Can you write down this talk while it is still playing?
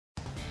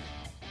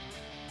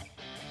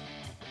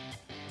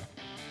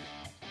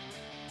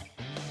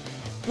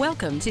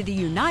Welcome to the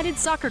United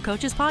Soccer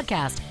Coaches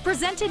Podcast,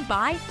 presented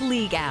by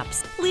League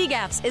Apps. League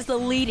Apps is the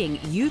leading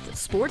youth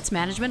sports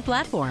management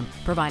platform,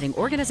 providing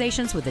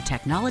organizations with the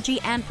technology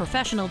and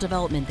professional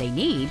development they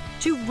need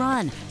to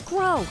run,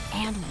 grow,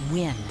 and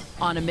win.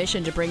 On a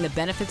mission to bring the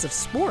benefits of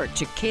sport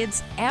to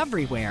kids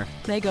everywhere,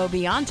 they go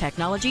beyond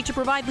technology to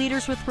provide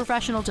leaders with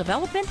professional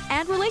development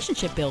and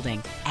relationship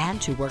building,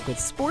 and to work with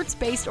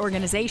sports-based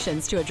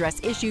organizations to address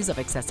issues of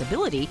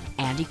accessibility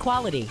and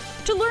equality.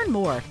 To learn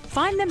more,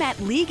 find them at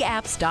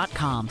leagueapps.com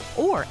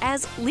or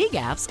as League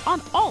Apps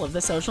on all of the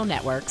social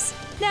networks.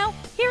 Now,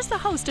 here's the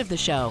host of the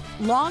show,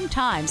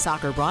 longtime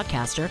soccer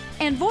broadcaster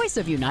and voice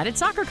of United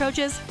Soccer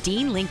Coaches,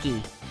 Dean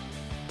Linke.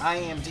 I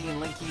am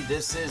Dean Linke.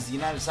 This is the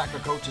United Soccer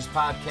Coaches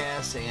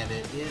Podcast, and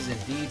it is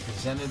indeed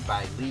presented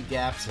by League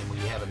Apps, and we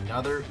have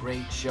another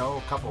great show.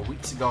 A couple of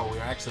weeks ago, we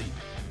were actually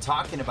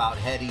talking about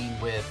heading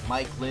with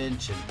Mike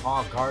Lynch and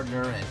Paul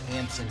Gardner and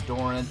Anson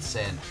Dorrance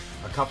and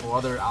a couple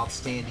other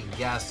outstanding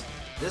guests.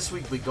 This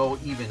week, we go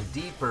even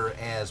deeper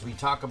as we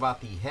talk about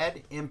the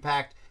Head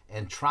Impact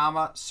and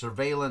Trauma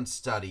Surveillance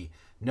Study,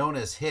 known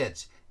as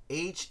HITS,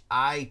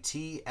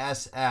 HITSS.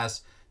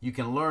 You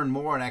can learn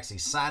more and actually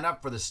sign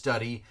up for the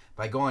study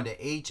by going to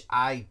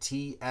hitss.org.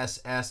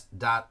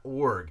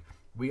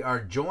 We are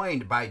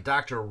joined by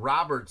Dr.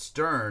 Robert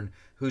Stern,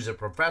 who's a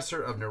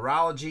professor of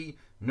neurology,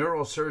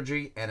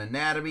 neurosurgery, and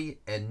anatomy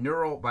and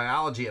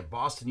neurobiology at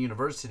Boston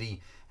University,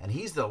 and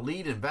he's the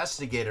lead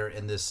investigator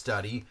in this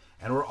study.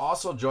 And we're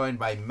also joined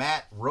by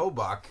Matt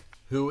Roebuck,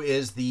 who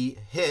is the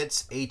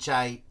HITS,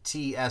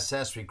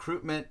 HITSS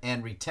Recruitment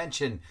and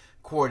Retention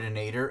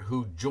Coordinator,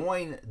 who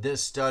joined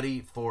this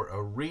study for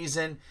a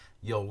reason.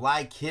 You'll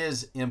like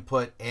his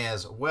input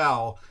as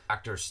well.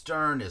 Dr.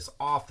 Stern is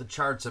off the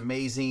charts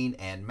amazing,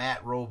 and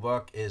Matt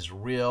Roebuck is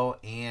real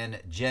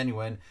and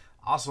genuine.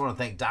 I also want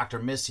to thank Dr.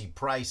 Missy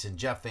Price and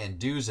Jeff Van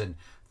Dusen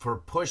for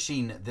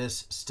pushing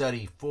this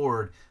study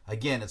forward.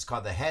 Again, it's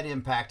called the Head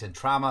Impact and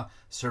Trauma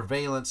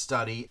Surveillance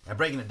Study. And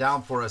breaking it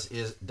down for us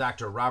is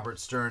Dr. Robert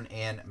Stern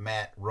and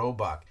Matt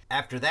Roebuck.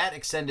 After that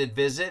extended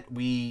visit,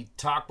 we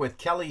talked with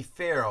Kelly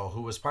Farrell,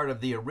 who was part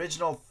of the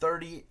original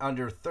 30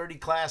 under 30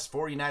 class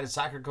for United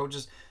Soccer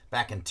Coaches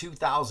back in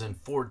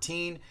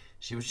 2014.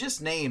 She was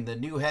just named the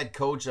new head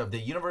coach of the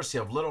University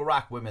of Little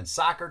Rock women's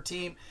soccer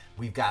team.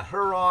 We've got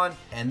her on,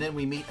 and then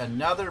we meet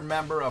another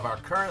member of our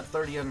current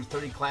 30 under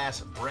 30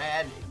 class,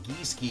 Brad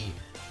Gieske.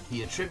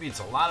 He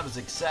attributes a lot of his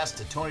success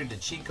to Tony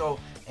DeCicco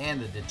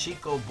and the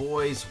DeCicco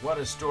boys. What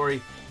a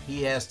story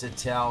he has to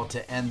tell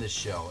to end the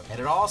show. And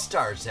it all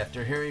starts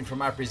after hearing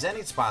from our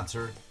presenting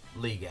sponsor,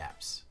 League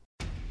Apps.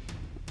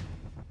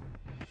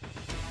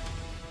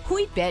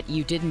 We'd bet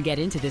you didn't get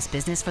into this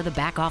business for the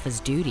back office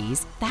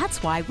duties.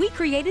 That's why we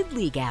created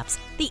League Apps,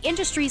 the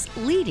industry's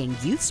leading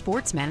youth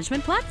sports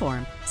management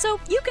platform. So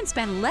you can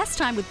spend less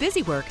time with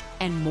busy work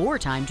and more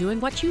time doing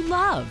what you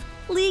love.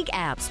 League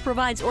Apps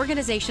provides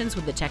organizations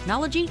with the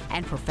technology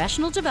and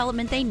professional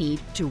development they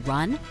need to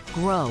run,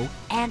 grow,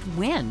 and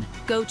win.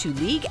 Go to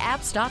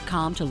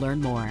leagueapps.com to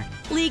learn more.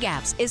 League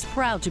Apps is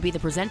proud to be the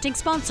presenting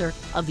sponsor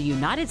of the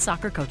United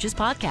Soccer Coaches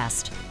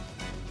Podcast.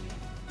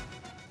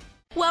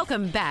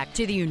 Welcome back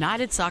to the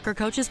United Soccer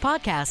Coaches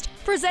Podcast,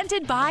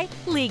 presented by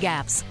League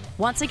Apps.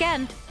 Once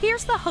again,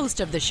 here's the host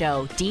of the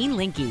show, Dean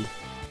Linke.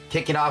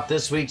 Kicking off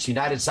this week's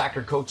United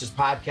Soccer Coaches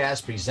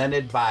Podcast,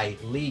 presented by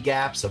League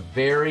Apps, a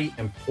very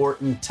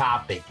important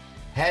topic,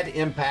 Head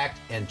Impact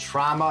and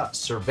Trauma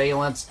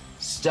Surveillance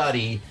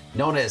Study,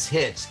 known as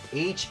HITS,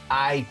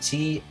 HITSS,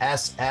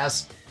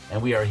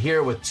 and we are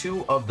here with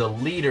two of the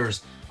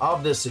leaders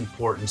of this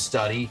important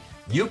study.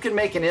 You can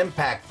make an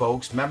impact,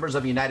 folks, members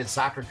of United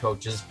Soccer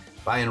Coaches,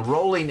 by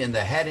enrolling in the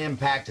Head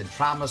Impact and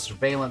Trauma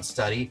Surveillance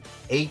Study,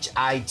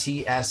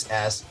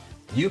 HITSS.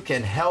 You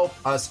can help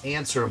us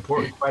answer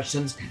important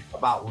questions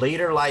about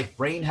later life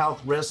brain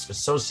health risks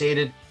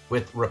associated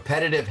with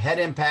repetitive head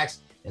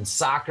impacts in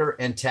soccer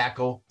and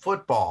tackle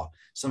football.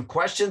 Some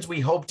questions we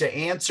hope to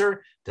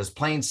answer. Does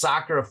playing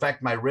soccer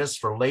affect my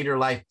risk for later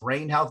life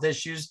brain health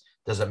issues?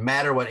 Does it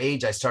matter what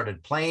age I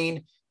started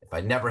playing? If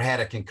I never had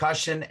a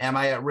concussion, am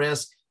I at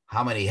risk?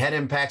 How many head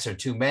impacts are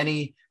too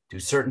many? Do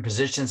certain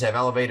positions have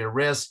elevated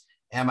risk?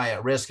 Am I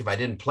at risk if I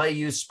didn't play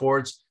youth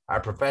sports? Are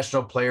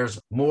professional players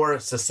more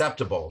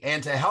susceptible?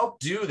 And to help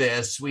do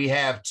this, we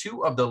have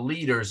two of the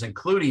leaders,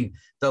 including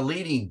the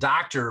leading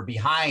doctor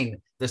behind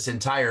this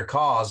entire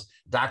cause.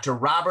 Dr.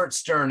 Robert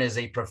Stern is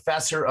a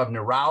professor of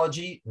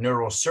neurology,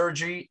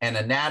 neurosurgery, and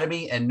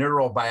anatomy and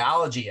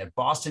neurobiology at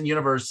Boston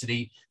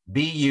University,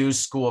 BU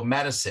School of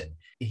Medicine.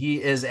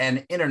 He is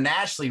an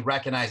internationally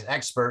recognized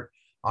expert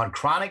on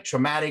chronic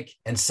traumatic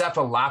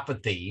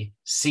encephalopathy,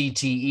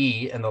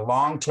 CTE, and the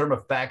long-term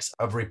effects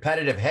of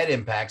repetitive head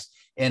impacts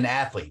in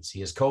athletes.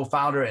 He is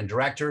co-founder and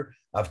director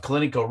of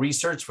clinical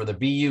research for the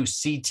BU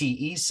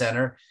CTE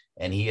Center,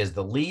 and he is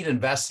the lead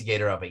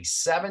investigator of a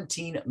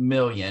 $17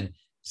 million,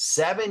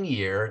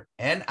 7-year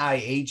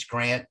NIH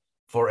grant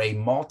for a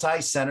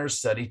multi-center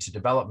study to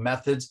develop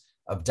methods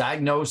of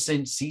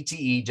diagnosing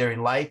CTE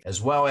during life,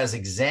 as well as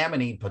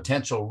examining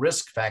potential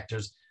risk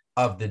factors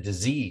of the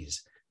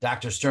disease.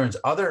 Dr. Stern's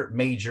other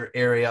major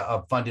area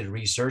of funded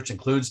research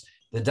includes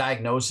the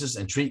diagnosis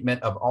and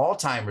treatment of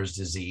Alzheimer's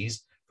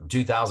disease. From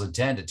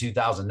 2010 to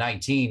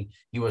 2019,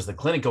 he was the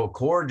clinical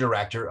core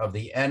director of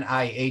the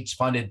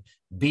NIH-funded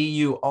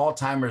BU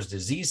Alzheimer's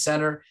Disease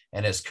Center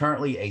and is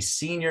currently a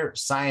senior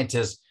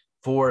scientist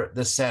for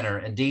the center.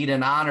 Indeed,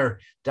 an honor,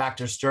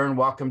 Dr. Stern.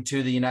 Welcome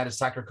to the United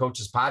Soccer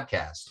Coaches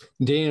podcast.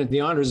 Dean,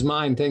 the honor is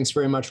mine. Thanks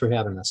very much for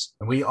having us.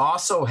 And we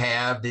also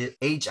have the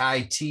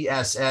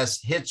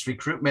HITSS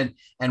Recruitment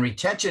and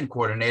Retention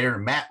Coordinator,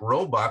 Matt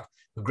Roebuck,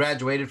 who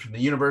graduated from the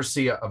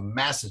University of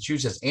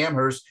Massachusetts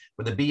Amherst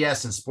with a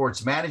BS in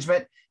Sports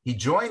Management. He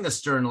joined the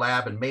Stern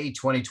Lab in May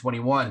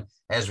 2021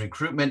 as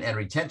Recruitment and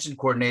Retention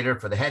Coordinator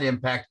for the Head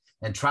Impact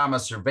and Trauma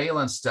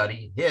Surveillance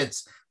Study,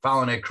 HITS,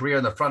 following a career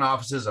in the front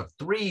offices of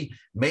 3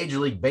 Major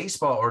League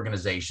Baseball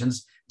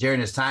organizations.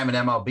 During his time in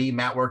MLB,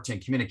 Matt worked in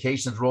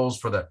communications roles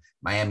for the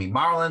Miami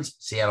Marlins,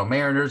 Seattle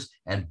Mariners,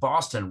 and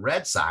Boston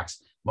Red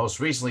Sox, most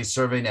recently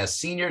serving as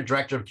Senior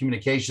Director of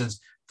Communications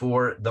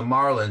for the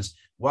Marlins.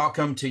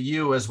 Welcome to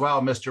you as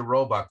well, Mr.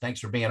 Roebuck.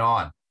 Thanks for being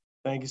on.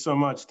 Thank you so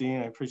much,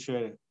 Dean. I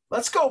appreciate it.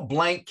 Let's go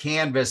blank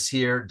canvas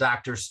here,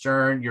 Dr.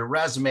 Stern. Your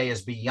resume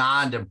is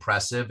beyond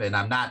impressive, and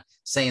I'm not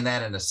saying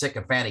that in a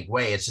sycophantic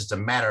way. It's just a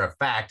matter of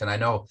fact, and I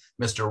know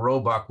Mr.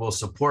 Roebuck will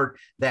support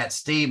that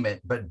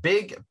statement. But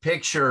big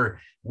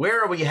picture,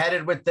 where are we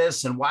headed with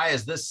this, and why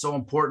is this so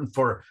important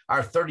for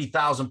our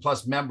 30,000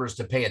 plus members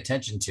to pay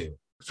attention to?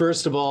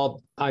 First of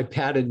all, I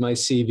padded my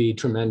CV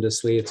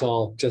tremendously. It's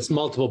all just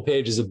multiple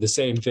pages of the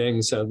same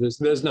thing. So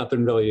there's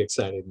nothing really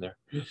exciting there.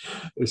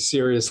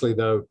 Seriously,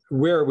 though,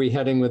 where are we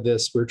heading with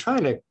this? We're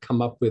trying to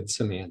come up with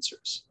some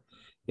answers.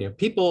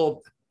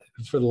 People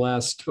for the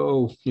last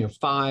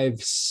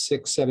 5,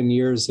 6, 7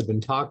 years have been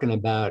talking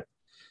about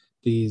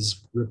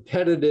these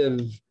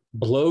repetitive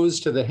blows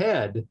to the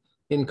head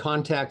in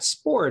contact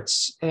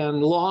sports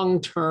and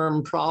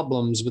long-term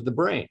problems with the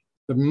brain.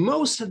 But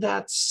most of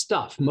that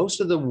stuff,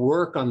 most of the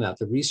work on that,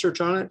 the research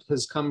on it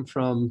has come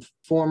from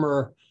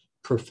former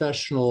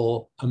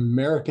professional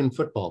American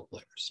football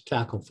players,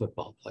 tackle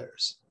football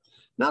players,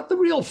 not the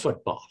real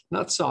football,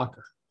 not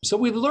soccer. So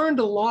we've learned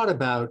a lot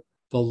about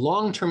the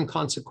long-term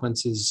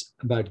consequences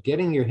about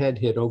getting your head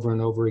hit over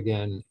and over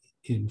again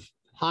in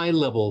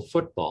high-level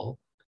football,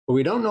 but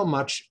we don't know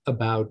much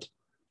about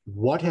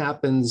what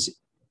happens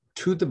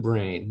to the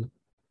brain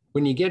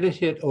when you get it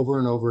hit over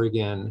and over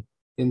again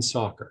in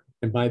soccer.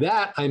 And by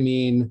that, I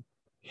mean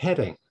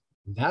heading.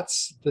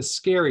 That's the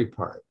scary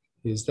part,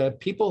 is that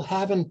people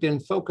haven't been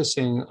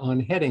focusing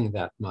on heading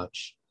that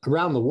much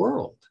around the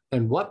world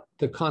and what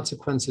the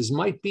consequences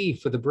might be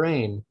for the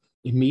brain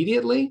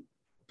immediately,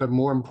 but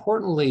more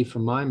importantly,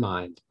 from my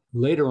mind,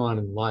 later on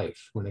in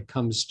life when it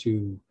comes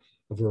to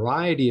a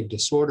variety of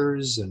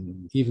disorders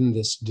and even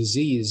this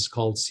disease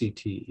called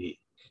CTE.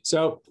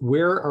 So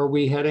where are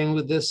we heading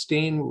with this,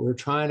 Dean? We're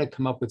trying to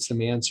come up with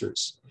some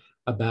answers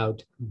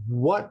about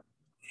what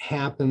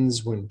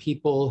happens when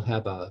people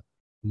have a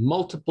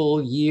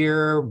multiple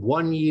year,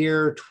 1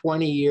 year,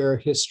 20-year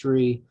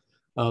history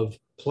of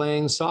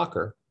playing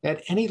soccer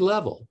at any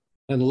level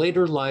and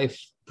later life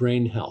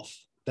brain health.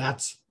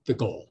 That's the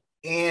goal.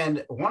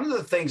 And one of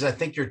the things I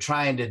think you're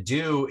trying to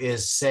do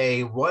is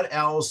say, what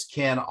else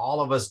can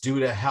all of us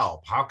do to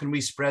help? How can we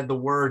spread the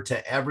word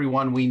to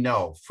everyone we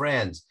know,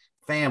 friends,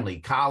 family,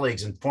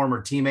 colleagues, and former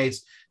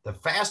teammates? The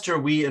faster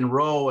we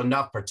enroll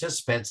enough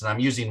participants, and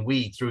I'm using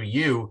we through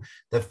you,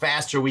 the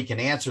faster we can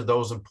answer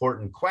those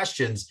important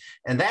questions.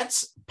 And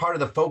that's part of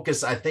the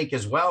focus, I think,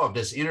 as well of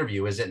this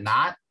interview, is it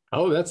not?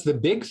 Oh, that's the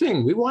big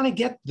thing. We want to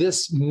get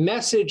this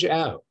message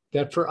out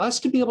that for us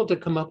to be able to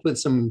come up with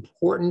some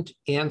important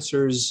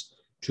answers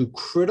to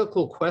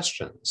critical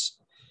questions,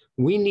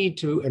 we need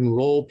to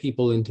enroll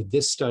people into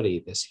this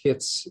study, this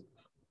HITS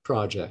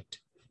project,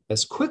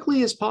 as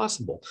quickly as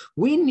possible.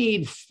 We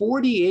need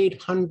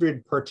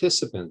 4,800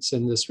 participants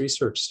in this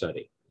research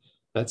study.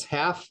 That's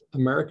half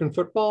American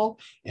football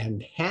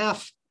and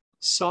half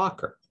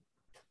soccer.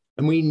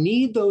 And we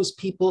need those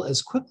people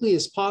as quickly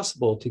as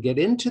possible to get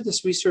into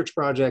this research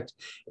project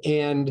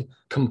and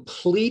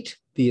complete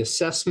the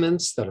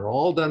assessments that are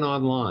all done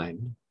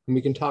online. And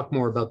we can talk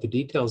more about the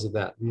details of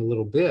that in a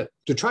little bit,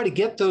 to try to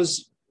get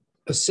those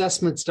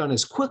assessments done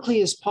as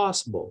quickly as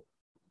possible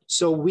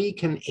so we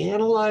can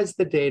analyze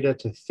the data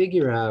to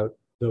figure out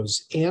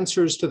those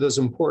answers to those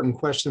important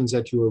questions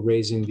that you were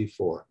raising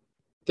before.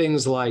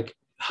 Things like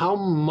how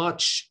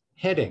much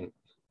heading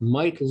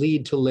might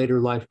lead to later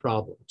life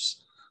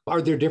problems.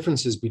 Are there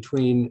differences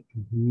between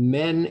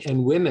men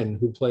and women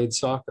who played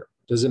soccer?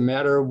 Does it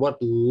matter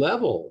what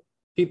level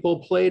people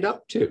played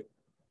up to?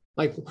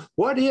 Like,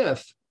 what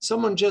if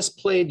someone just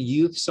played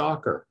youth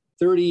soccer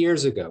 30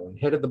 years ago and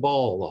headed the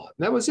ball a lot?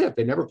 And that was it.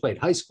 They never played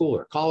high school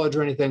or college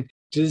or anything.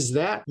 Does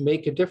that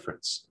make a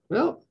difference?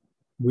 Well,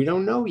 we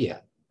don't know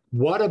yet.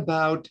 What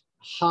about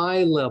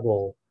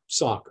high-level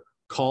soccer,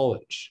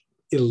 college,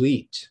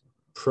 elite,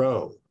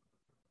 pro,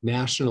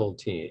 national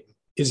team?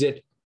 Is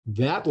it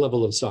that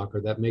level of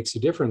soccer that makes a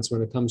difference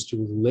when it comes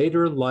to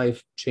later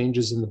life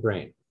changes in the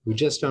brain? We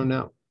just don't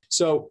know.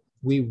 So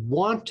we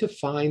want to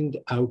find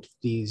out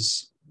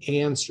these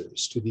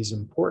answers to these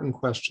important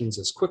questions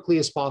as quickly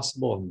as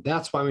possible. And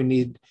that's why we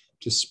need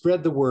to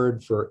spread the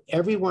word for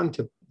everyone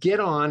to get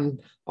on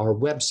our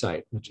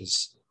website, which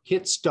is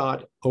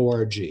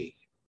hits.org.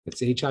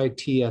 It's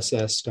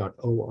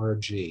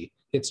HITSS.org,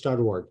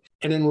 hits.org,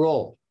 and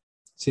enroll.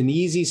 It's an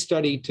easy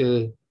study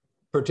to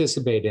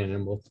participate in,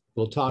 and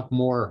we'll talk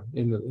more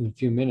in a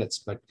few minutes,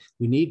 but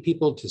we need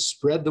people to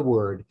spread the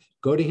word.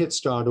 Go to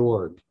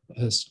hits.org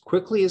as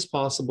quickly as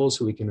possible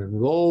so we can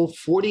enroll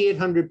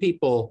 4,800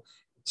 people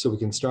so we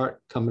can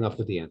start coming up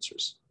with the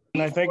answers.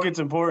 And I think it's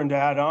important to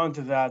add on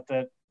to that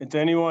it's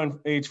anyone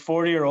age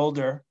 40 or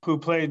older who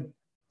played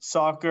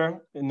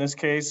soccer in this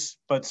case,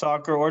 but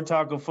soccer or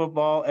tackle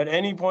football at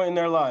any point in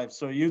their lives.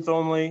 So youth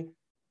only,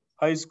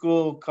 high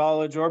school,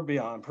 college, or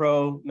beyond,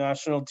 pro,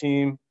 national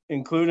team,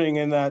 including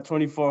in that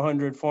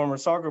 2,400 former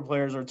soccer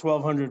players or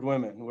 1,200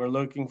 women. We're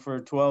looking for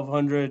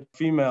 1,200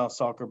 female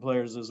soccer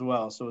players as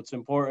well. So it's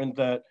important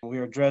that we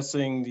are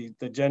addressing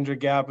the gender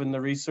gap in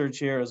the research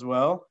here as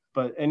well.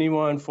 But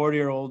anyone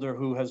 40 or older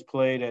who has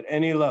played at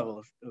any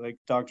level, like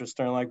Dr.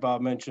 Stern, like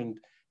Bob mentioned,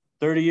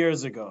 30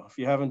 years ago, if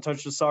you haven't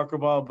touched a soccer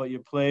ball, but you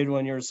played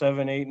when you were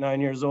 7, 8,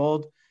 9 years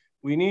old,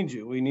 we need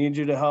you. We need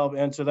you to help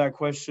answer that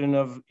question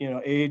of,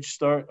 age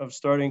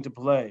starting to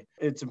play.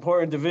 It's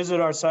important to visit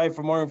our site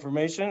for more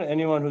information,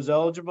 anyone who's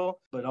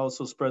eligible, but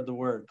also spread the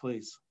word,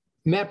 please.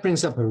 Matt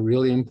brings up a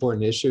really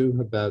important issue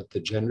about the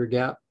gender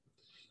gap.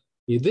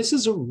 This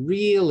is a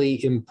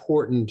really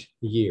important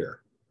year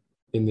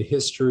in the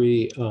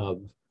history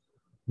of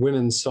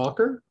women's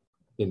soccer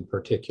in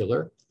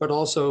particular, but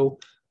also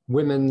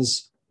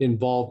women's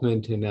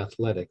involvement in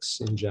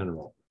athletics in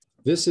general.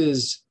 This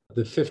is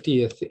the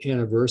 50th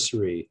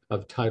anniversary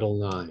of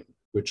Title IX,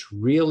 which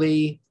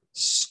really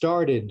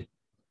started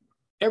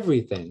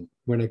everything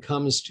when it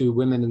comes to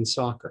women in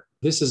soccer.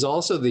 This is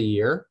also the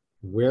year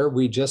where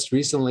we just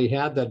recently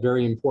had that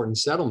very important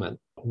settlement,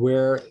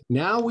 where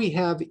now we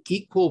have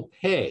equal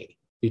pay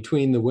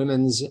between the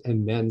women's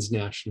and men's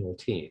national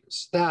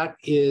teams. That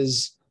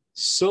is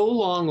so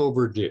long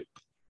overdue.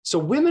 So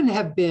women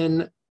have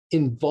been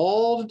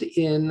involved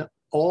in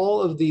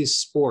all of these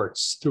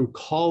sports through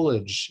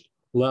college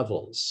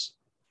levels.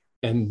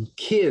 And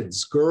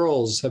kids,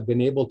 girls have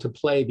been able to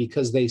play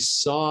because they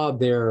saw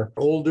their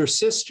older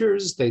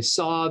sisters, they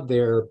saw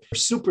their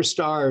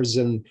superstars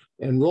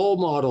and role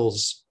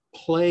models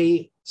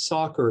play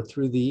soccer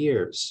through the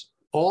years,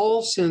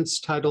 all since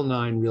Title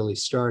IX really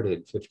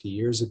started 50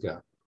 years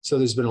ago. So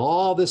there's been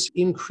all this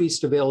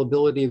increased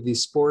availability of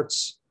these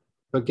sports,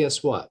 but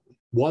guess what?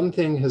 One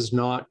thing has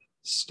not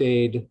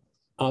stayed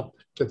up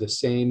to the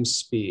same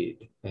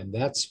speed, and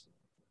that's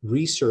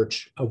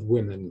research of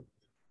women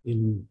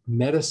in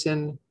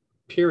medicine,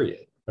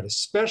 period, but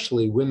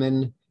especially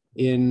women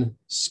in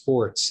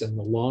sports and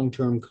the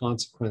long-term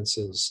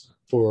consequences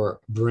for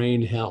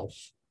brain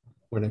health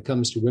when it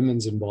comes to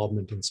women's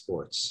involvement in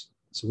sports.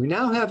 So we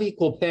now have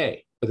equal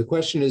pay, but the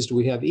question is, do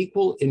we have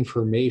equal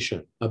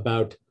information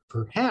about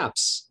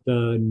perhaps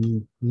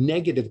the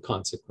negative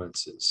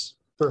consequences,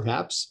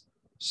 perhaps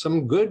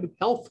some good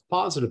health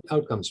positive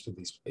outcomes for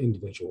these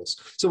individuals?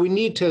 So we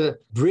need to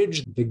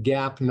bridge the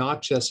gap,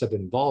 not just of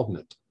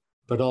involvement,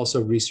 but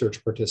also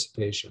research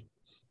participation.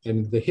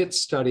 And the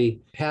HITS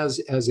study has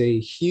as a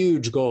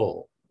huge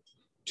goal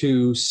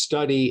to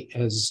study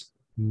as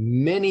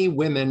many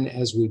women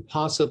as we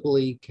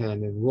possibly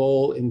can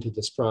enroll into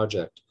this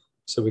project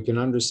so we can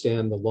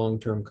understand the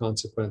long-term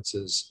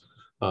consequences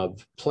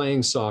of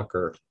playing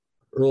soccer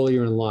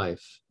earlier in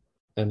life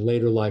and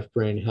later life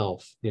brain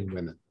health in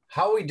women.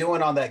 How are we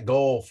doing on that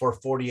goal for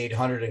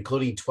 4,800,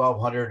 including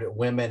 1,200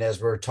 women,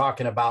 as we're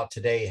talking about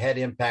today, head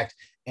impact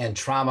and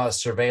trauma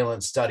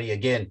surveillance study?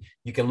 Again,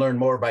 you can learn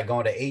more by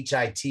going to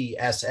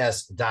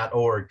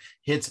HITSS.org,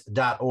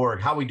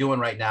 hits.org. How are we doing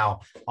right now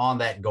on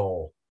that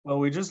goal? Well,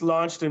 we just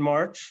launched in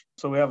March,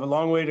 so we have a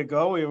long way to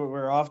go.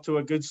 We're off to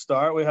a good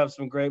start. We have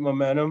some great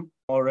momentum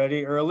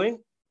already early,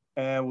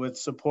 and with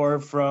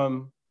support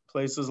from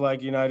places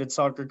like United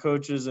Soccer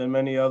Coaches and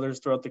many others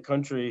throughout the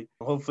country.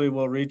 Hopefully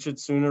we'll reach it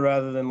sooner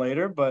rather than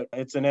later, but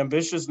it's an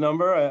ambitious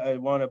number. I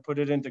want to put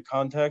it into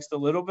context a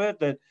little bit,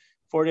 that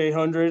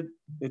 4,800,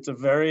 it's a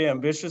very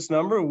ambitious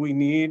number. We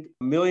need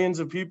millions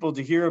of people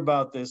to hear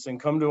about this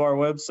and come to our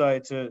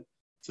website to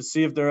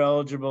see if they're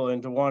eligible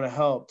and to want to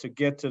help to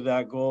get to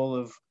that goal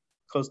of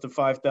close to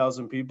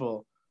 5,000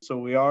 people. So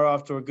we are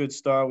off to a good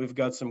start. We've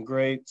got some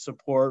great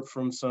support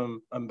from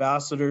some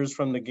ambassadors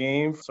from the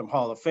game, some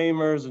Hall of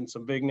Famers and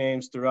some big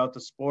names throughout the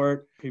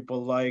sport.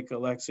 People like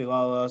Alexi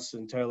Lalas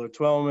and Taylor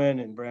Twellman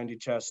and Brandi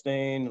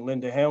Chastain and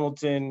Linda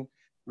Hamilton,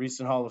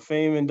 recent Hall of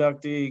Fame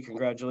inductee.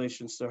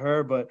 Congratulations to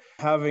her. But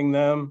having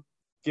them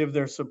give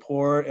their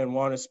support and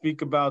want to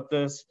speak about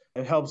this,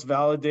 it helps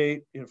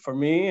validate for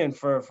me and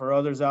for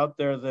others out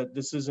there that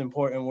this is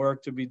important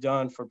work to be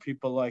done for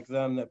people like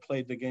them that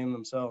played the game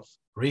themselves.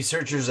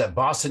 Researchers at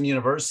Boston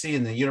University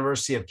and the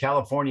University of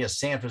California,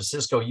 San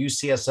Francisco,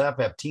 UCSF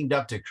have teamed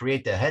up to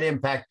create the Head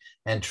Impact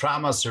and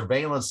Trauma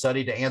Surveillance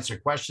Study to answer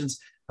questions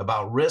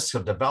about risks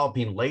of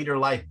developing later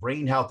life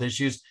brain health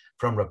issues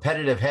from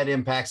repetitive head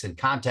impacts in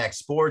contact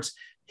sports.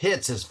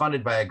 HITS is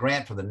funded by a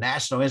grant from the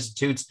National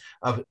Institutes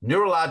of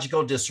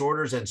Neurological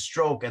Disorders and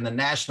Stroke and the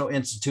National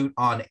Institute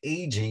on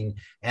Aging.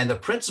 And the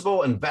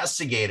principal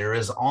investigator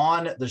is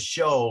on the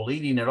show,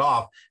 leading it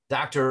off,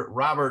 Dr.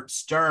 Robert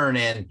Stern.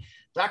 And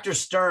Dr.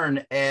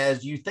 Stern,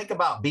 as you think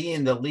about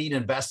being the lead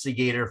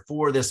investigator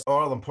for this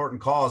all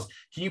important cause,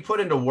 can you put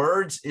into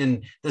words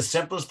in the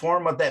simplest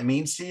form what that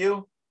means to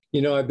you?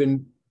 You know, I've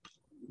been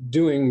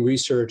doing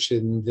research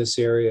in this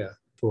area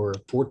for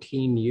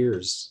 14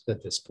 years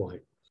at this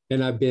point.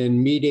 And I've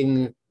been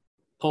meeting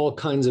all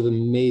kinds of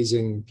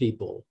amazing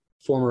people,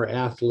 former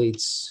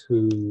athletes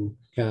who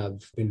have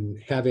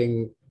been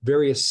having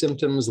various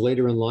symptoms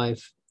later in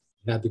life.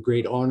 I had the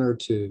great honor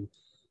to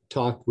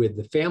talk with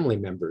the family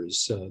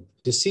members of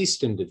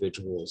deceased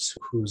individuals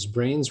whose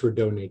brains were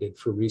donated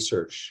for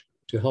research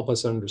to help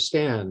us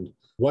understand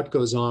what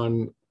goes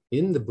on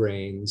in the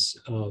brains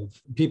of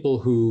people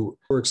who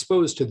were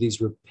exposed to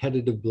these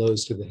repetitive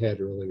blows to the head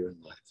earlier in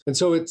life. And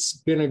so it's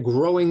been a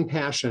growing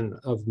passion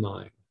of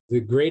mine. The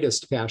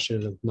greatest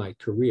passion of my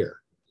career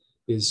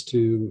is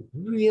to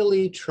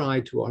really try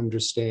to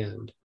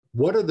understand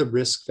what are the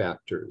risk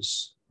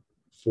factors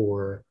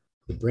for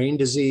the brain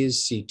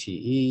disease,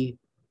 CTE,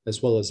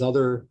 as well as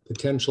other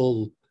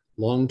potential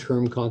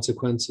long-term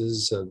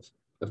consequences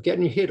of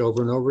getting hit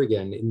over and over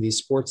again in these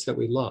sports that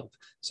we love.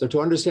 So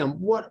to understand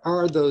what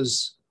are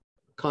those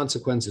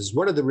consequences,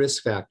 what are the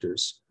risk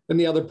factors? And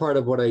the other part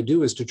of what I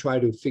do is to try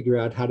to figure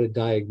out how to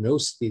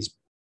diagnose these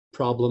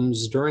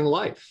problems during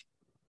life.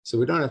 So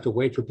we don't have to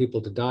wait for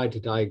people to die to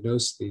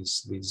diagnose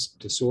these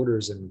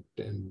disorders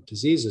and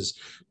diseases,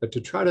 but to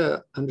try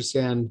to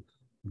understand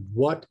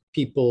what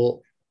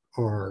people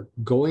are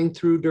going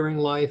through during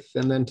life,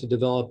 and then to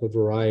develop a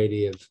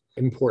variety of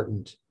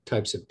important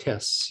types of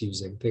tests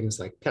using things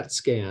like PET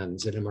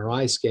scans and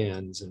MRI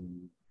scans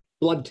and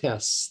blood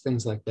tests,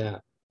 things like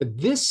that. But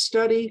this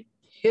study,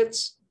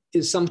 HITS,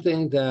 is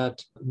something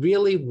that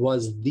really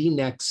was the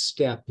next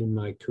step in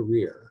my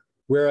career,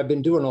 where I've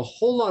been doing a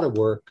whole lot of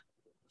work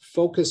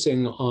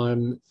focusing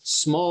on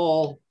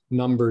small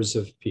numbers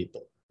of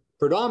people,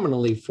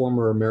 predominantly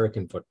former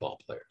American football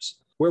players,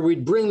 where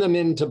we'd bring them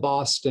into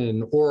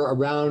Boston or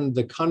around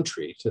the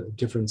country to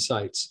different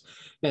sites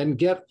and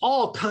get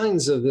all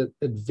kinds of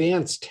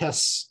advanced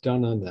tests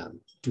done on them,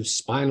 do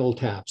spinal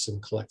taps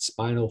and collect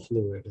spinal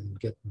fluid and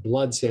get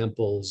blood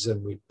samples.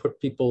 And we'd put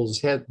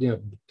people's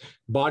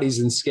bodies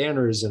in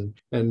scanners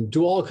and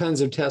do all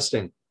kinds of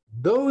testing.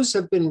 Those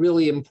have been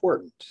really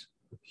important,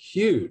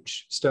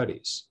 huge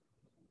studies.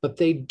 But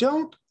they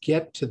don't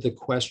get to the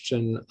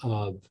question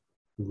of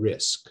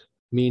risk,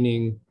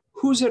 meaning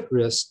who's at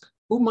risk,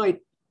 who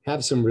might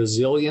have some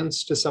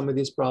resilience to some of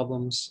these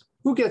problems,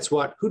 who gets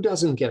what, who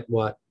doesn't get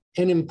what,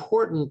 and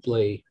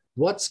importantly,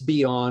 what's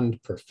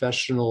beyond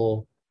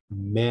professional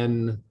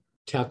men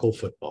tackle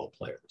football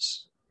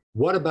players?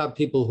 What about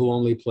people who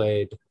only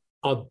played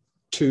up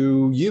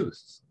to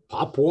youth,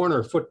 Pop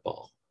Warner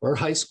football, or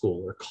high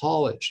school, or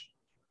college?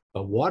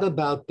 But what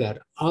about that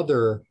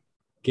other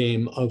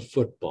game of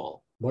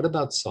football? What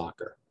about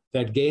soccer?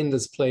 That game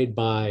that's played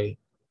by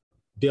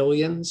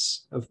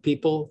billions of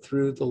people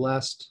through the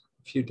last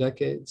few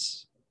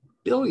decades?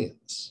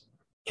 Billions.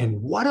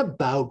 And what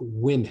about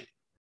women?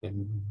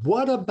 And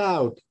what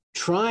about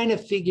trying to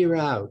figure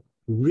out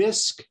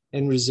risk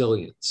and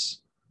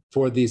resilience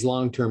for these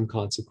long-term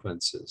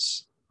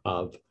consequences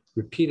of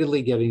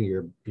repeatedly getting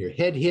your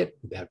head hit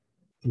with that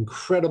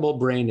incredible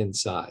brain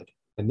inside?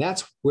 And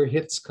that's where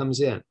HITS comes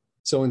in.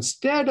 So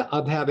instead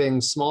of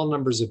having small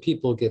numbers of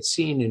people get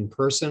seen in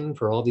person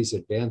for all these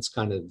advanced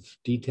kind of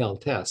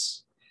detailed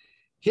tests,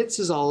 HITS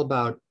is all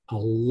about a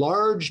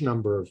large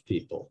number of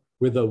people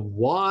with a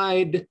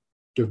wide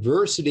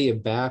diversity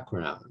of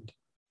background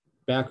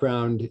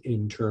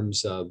in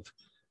terms of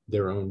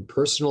their own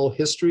personal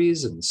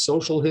histories and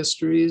social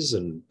histories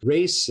and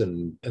race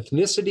and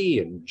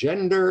ethnicity and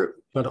gender,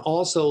 but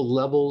also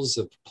levels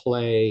of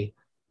play,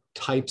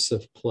 types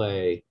of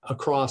play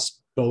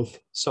across both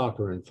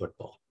soccer and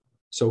football.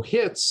 So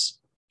HITS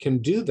can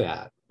do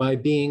that by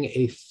being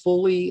a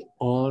fully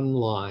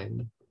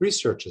online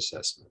research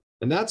assessment.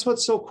 And that's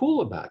what's so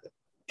cool about it.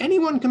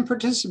 Anyone can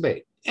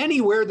participate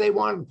anywhere they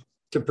want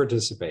to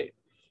participate.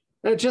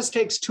 And it just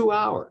takes 2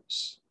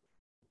 hours.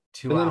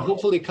 And then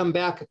hopefully come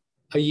back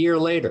a year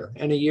later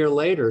and a year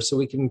later so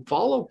we can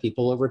follow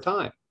people over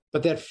time.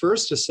 But that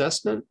first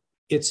assessment,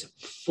 it's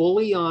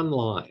fully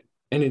online.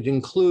 And it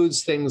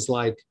includes things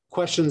like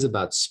questions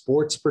about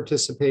sports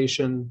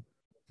participation,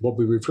 what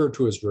we refer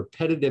to as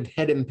repetitive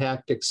head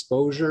impact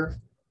exposure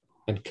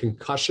and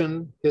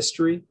concussion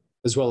history,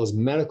 as well as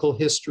medical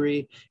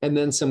history, and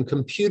then some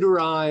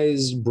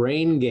computerized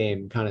brain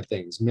game kind of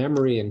things,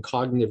 memory and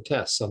cognitive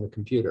tests on the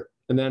computer,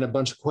 and then a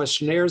bunch of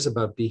questionnaires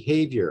about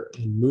behavior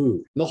and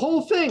mood. The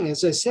whole thing,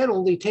 as I said,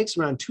 only takes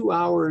around 2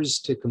 hours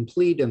to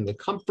complete in the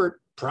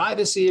comfort,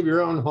 privacy of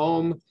your own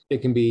home.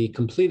 It can be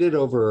completed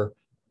over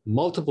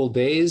multiple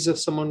days if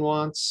someone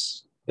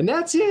wants, and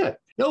that's it.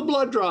 No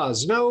blood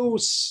draws, no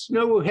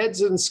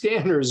heads and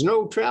scanners,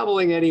 no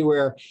traveling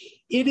anywhere.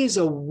 It is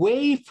a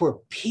way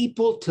for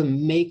people to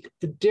make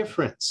a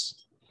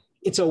difference.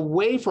 It's a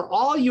way for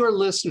all your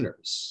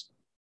listeners,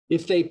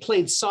 if they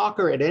played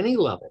soccer at any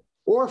level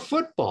or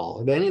football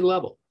at any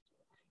level,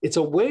 it's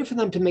a way for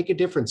them to make a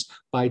difference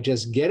by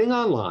just getting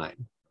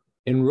online,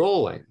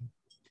 enrolling,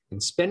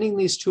 and spending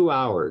these 2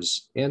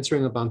 hours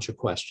answering a bunch of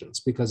questions,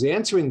 because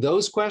answering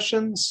those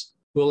questions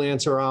will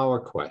answer our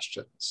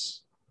questions,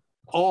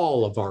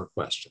 all of our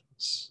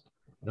questions,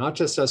 not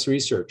just us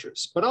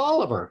researchers, but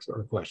all of our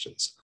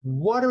questions.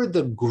 What are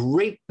the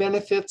great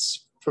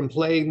benefits from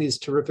playing these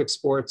terrific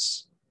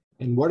sports?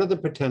 And what are the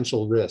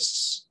potential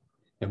risks?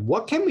 And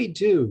what can we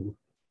do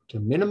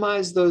to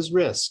minimize those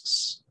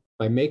risks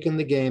by making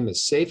the game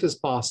as safe as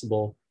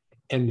possible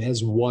and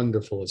as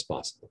wonderful as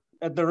possible?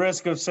 At the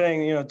risk of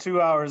saying,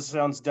 2 hours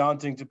sounds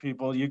daunting to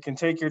people, you can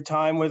take your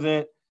time with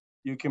it.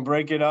 You can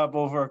break it up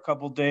over a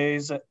couple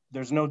days.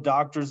 There's no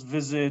doctor's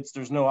visits.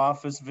 There's no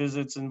office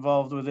visits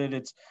involved with it.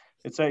 It's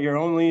at your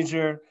own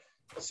leisure.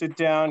 Sit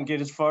down, get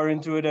as far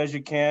into it as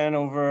you can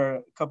over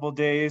a couple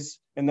days,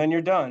 and then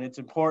you're done. It's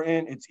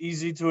important. It's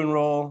easy to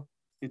enroll.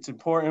 It's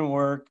important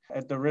work.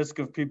 At the risk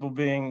of people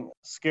being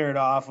scared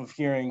off of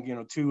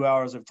hearing, 2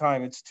 hours of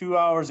time, it's 2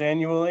 hours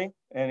annually,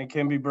 and it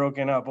can be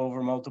broken up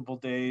over multiple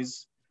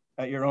days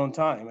at your own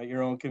time, at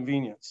your own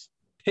convenience.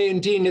 Hey,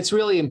 and Dean, it's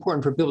really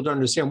important for people to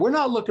understand, we're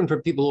not looking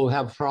for people who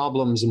have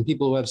problems and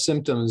people who have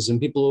symptoms and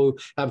people who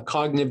have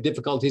cognitive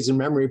difficulties and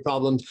memory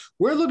problems.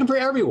 We're looking for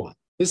everyone.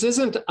 This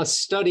isn't a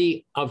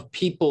study of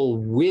people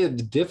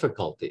with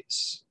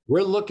difficulties.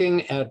 We're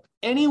looking at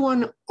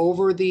anyone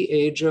over the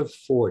age of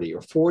 40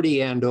 or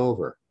 40 and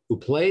over who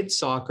played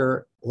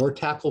soccer or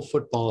tackle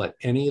football at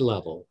any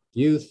level,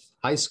 youth,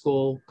 high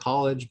school,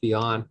 college,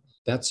 beyond.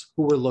 That's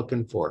who we're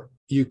looking for.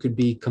 You could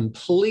be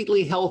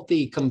completely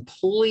healthy,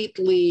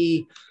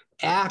 completely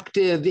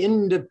active,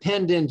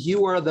 independent.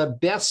 You are the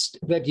best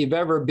that you've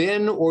ever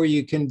been, or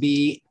you can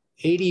be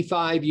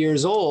 85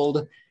 years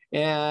old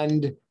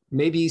and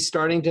maybe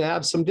starting to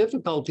have some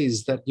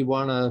difficulties that you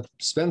want to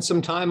spend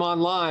some time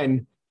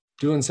online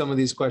doing some of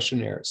these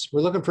questionnaires.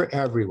 We're looking for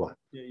everyone.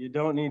 You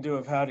don't need to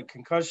have had a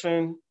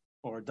concussion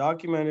or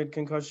documented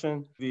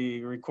concussion.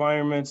 The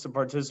requirements to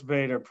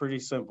participate are pretty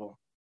simple.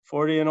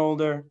 40 and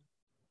older,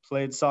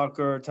 played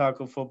soccer or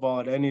tackle football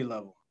at any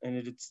level. And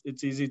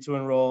it's easy to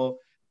enroll.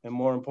 And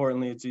more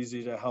importantly, it's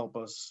easy to help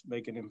us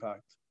make an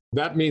impact.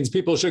 That means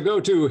people should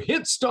go to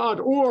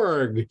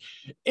hits.org,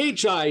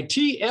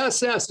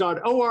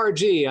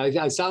 HITSS.org.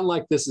 I sound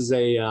like this is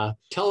a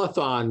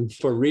telethon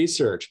for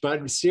research,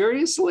 but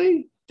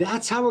seriously,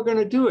 that's how we're going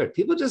to do it.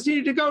 People just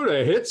need to go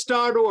to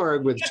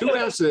hits.org with 2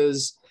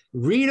 S's,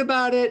 read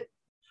about it,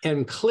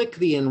 and click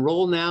the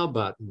Enroll Now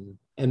button,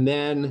 and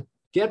then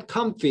get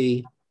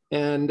comfy.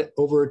 And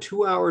over a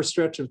 2-hour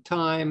stretch of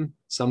time,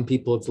 some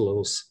people it's a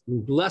little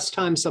less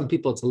time, some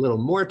people it's a little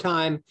more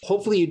time.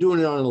 Hopefully you're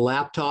doing it on a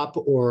laptop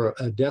or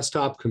a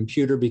desktop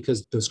computer,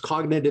 because those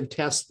cognitive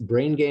tests,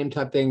 brain game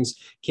type things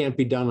can't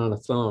be done on a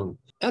phone.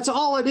 That's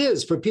all it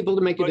is for people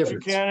to make a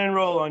difference. But you can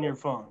enroll on your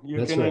phone.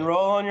 You can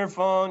enroll on your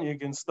phone. You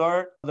can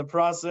start the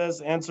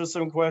process, answer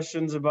some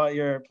questions about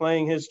your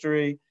playing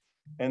history.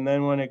 And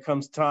then when it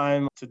comes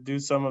time to do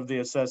some of the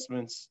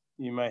assessments,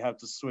 you might have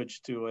to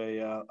switch to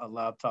a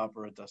laptop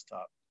or a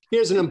desktop.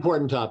 Here's an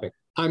important topic.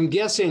 I'm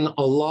guessing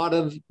a lot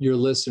of your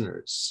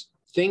listeners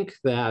think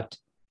that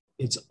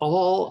it's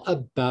all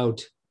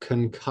about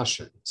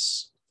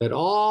concussions, that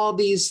all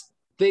these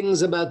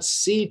things about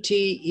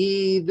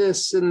CTE,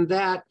 this and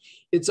that,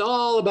 it's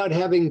all about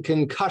having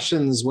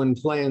concussions when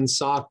playing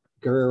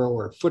soccer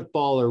or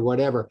football or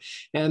whatever.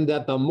 And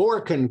that the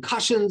more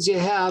concussions you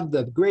have,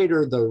 the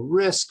greater the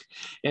risk.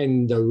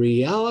 And the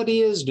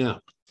reality is, no,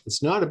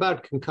 it's not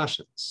about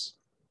concussions.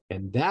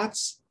 And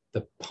that's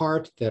the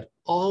part that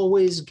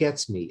always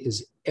gets me,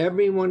 is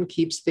everyone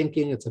keeps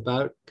thinking it's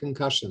about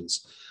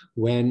concussions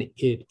when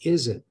it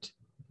isn't.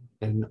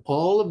 And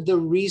all of the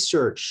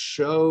research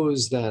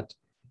shows that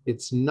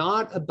it's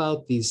not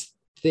about these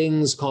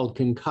things called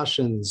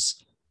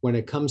concussions when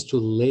it comes to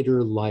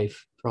later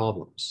life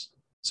problems.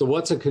 So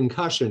what's a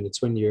concussion?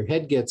 It's when your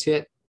head gets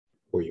hit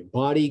or your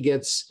body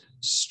gets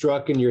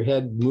struck and your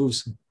head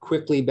moves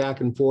quickly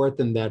back and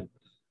forth, and that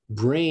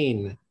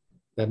brain,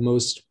 that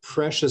most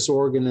precious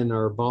organ in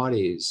our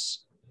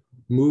bodies,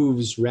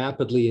 moves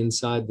rapidly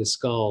inside the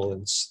skull,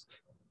 and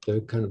the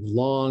kind of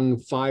long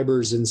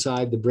fibers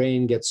inside the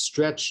brain get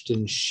stretched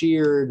and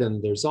sheared,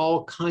 and there's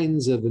all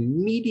kinds of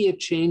immediate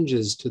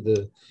changes to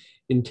the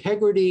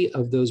integrity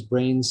of those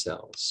brain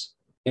cells.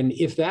 And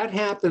if that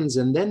happens,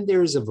 and then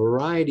there's a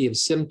variety of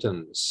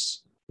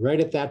symptoms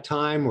right at that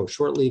time or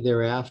shortly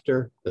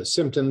thereafter, the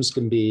symptoms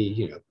can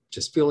be,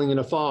 just feeling in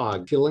a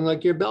fog, feeling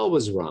like your bell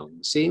was rung,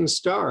 seeing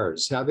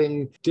stars,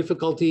 having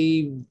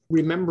difficulty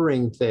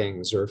remembering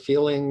things, or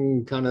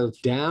feeling kind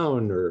of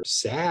down or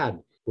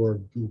sad, or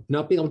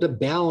not being able to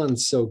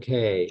balance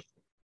okay.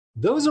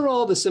 Those are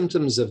all the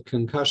symptoms of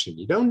concussion.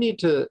 You don't need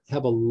to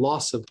have a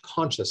loss of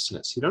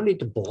consciousness. You don't need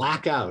to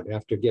black out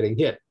after getting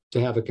hit to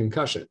have a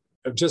concussion.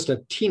 just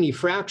a teeny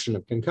fraction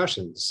of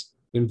concussions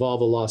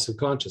involve a loss of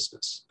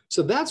consciousness.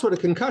 So that's what a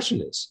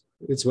concussion is.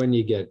 It's when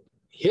you get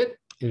hit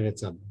and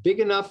it's a big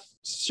enough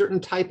certain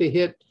type of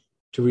hit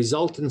to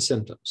result in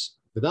symptoms.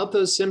 Without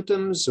those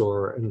symptoms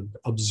or an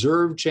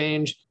observed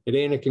change, it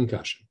ain't a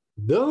concussion.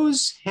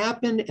 Those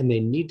happen and they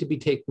need to be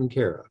taken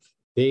care of.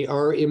 They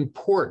are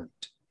important.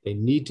 They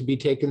need to be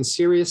taken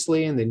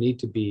seriously and they need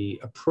to be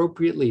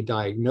appropriately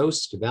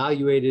diagnosed,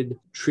 evaluated,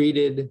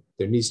 treated.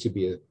 There needs to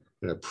be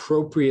an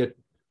appropriate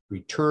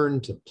return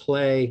to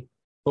play.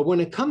 But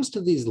when it comes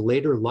to these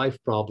later life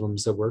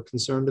problems that we're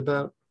concerned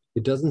about,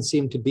 it doesn't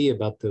seem to be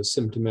about those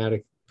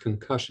symptomatic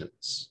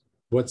concussions.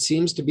 What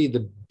seems to be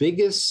the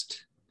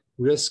biggest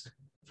risk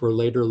for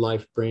later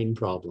life brain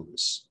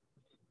problems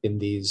in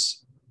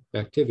these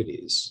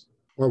activities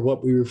are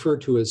what we refer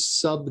to as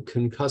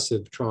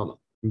subconcussive trauma.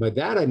 And by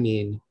that, I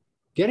mean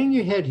getting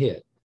your head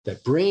hit,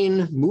 that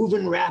brain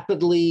moving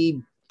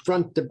rapidly,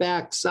 front to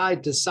back,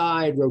 side to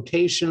side,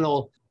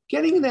 rotational,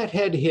 getting that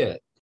head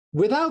hit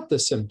without the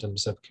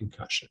symptoms of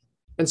concussion.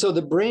 And so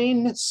the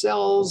brain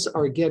cells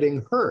are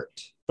getting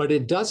hurt, but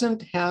it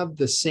doesn't have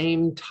the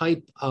same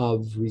type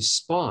of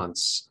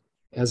response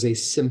as a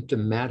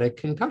symptomatic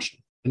concussion.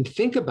 And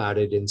think about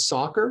it in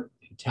soccer,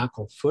 in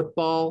tackle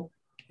football,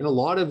 in a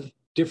lot of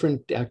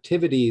different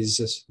activities,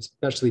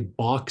 especially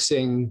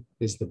boxing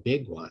is the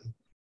big one.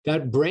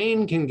 That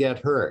brain can get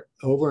hurt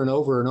over and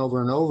over and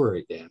over and over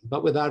again,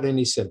 but without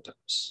any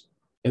symptoms.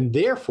 And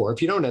therefore,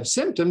 if you don't have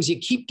symptoms, you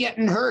keep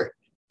getting hurt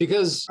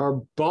because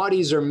our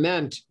bodies are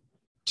meant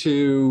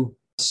to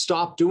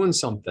stop doing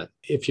something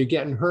if you're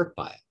getting hurt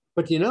by it.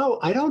 But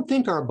I don't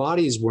think our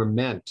bodies were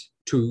meant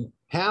to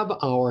have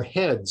our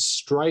heads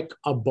strike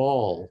a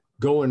ball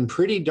going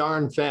pretty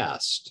darn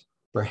fast,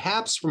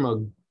 perhaps from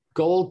a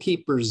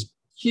goalkeeper's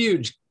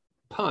huge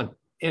punt,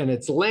 and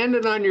it's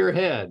landed on your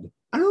head.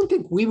 I don't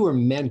think we were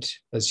meant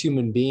as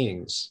human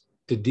beings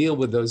to deal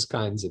with those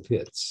kinds of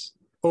hits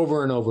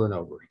over and over and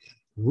over again.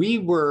 We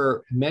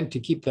were meant to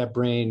keep that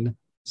brain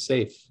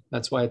safe.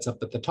 That's why it's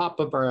up at the top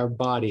of our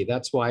body.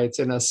 That's why it's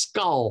in a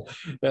skull.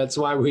 That's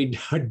why we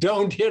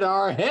don't hit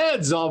our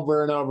heads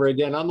over and over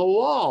again on the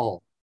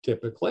wall,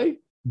 typically.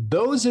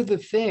 Those are the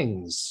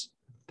things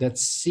that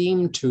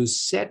seem to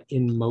set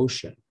in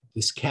motion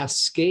this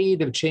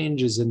cascade of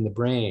changes in the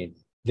brain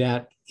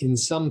that in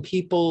some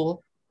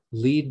people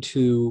lead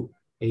to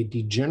a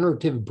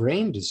degenerative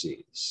brain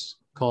disease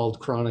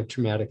called chronic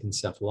traumatic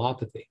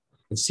encephalopathy.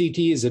 And CT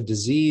is a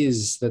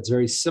disease that's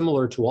very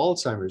similar to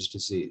Alzheimer's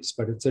disease,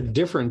 but it's a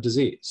different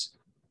disease.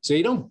 So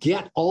you don't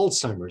get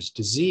Alzheimer's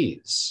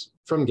disease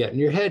from getting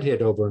your head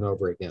hit over and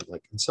over again,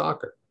 like in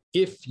soccer.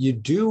 If you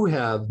do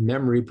have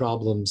memory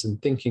problems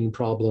and thinking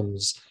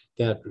problems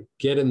that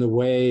get in the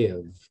way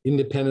of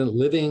independent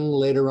living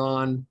later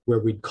on, where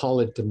we'd call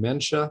it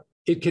dementia,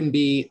 it can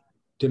be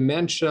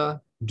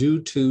dementia due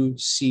to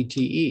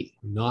CTE,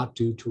 not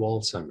due to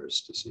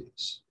Alzheimer's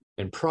disease.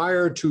 And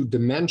prior to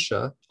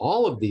dementia,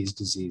 all of these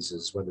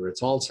diseases, whether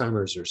it's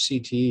Alzheimer's or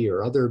CTE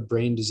or other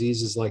brain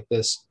diseases like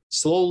this,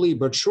 slowly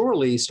but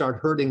surely start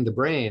hurting the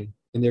brain,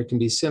 and there can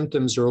be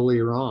symptoms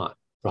earlier on,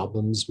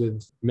 problems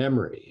with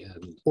memory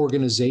and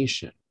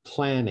organization,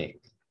 planning,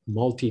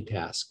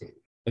 multitasking.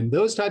 And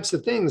those types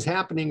of things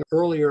happening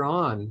earlier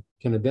on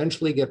can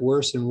eventually get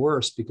worse and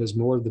worse because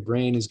more of the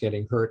brain is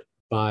getting hurt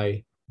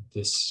by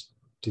this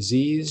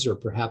disease or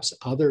perhaps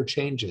other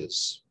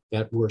changes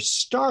that were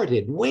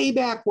started way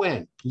back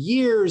when,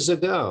 years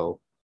ago,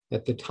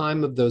 at the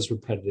time of those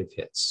repetitive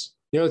hits.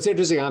 It's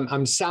interesting.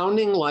 I'm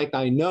sounding like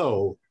I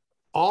know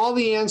all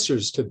the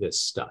answers to this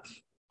stuff.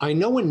 I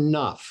know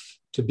enough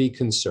to be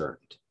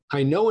concerned.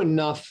 I know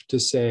enough to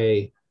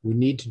say we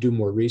need to do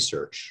more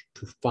research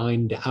to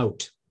find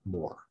out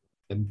more.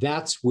 And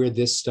that's where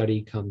this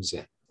study comes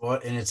in. Well,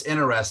 and it's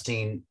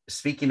interesting.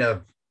 Speaking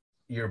of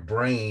your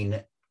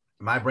brain,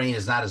 my brain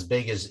is not as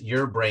big as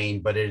your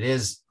brain, but it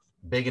is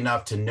big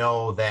enough to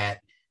know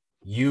that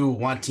you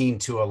wanting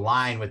to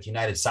align with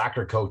United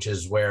Soccer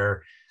Coaches,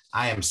 where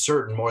I am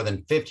certain more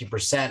than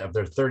 50% of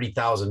their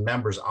 30,000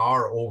 members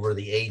are over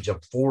the age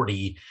of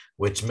 40,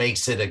 which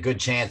makes it a good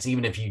chance,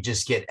 even if you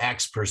just get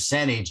X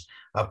percentage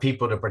of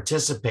people to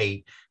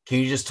participate. Can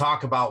you just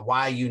talk about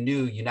why you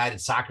knew United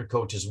Soccer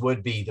Coaches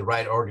would be the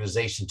right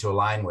organization to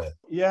align with?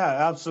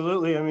 Yeah,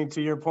 absolutely. I mean,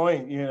 to your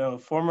point,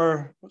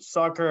 former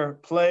soccer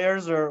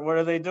players, or what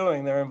are they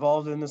doing? They're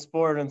involved in the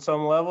sport in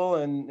some level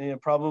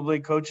and probably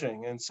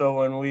coaching. And so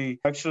when we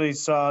actually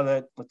saw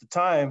that at the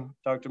time,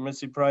 Dr.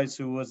 Missy Price,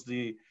 who was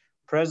the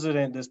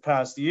president this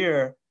past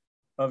year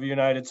of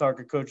United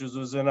Soccer Coaches,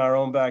 was in our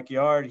own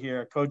backyard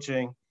here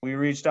coaching, we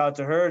reached out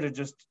to her to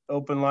just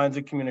open lines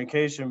of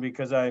communication,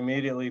 because I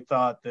immediately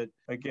thought that,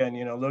 again,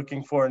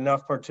 looking for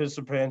enough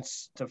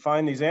participants to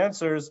find these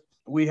answers,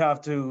 we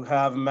have to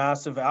have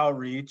massive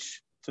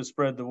outreach to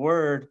spread the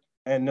word.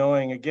 And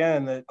knowing,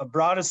 again, that a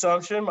broad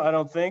assumption, I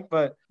don't think,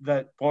 but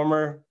that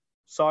former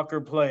soccer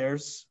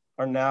players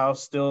are now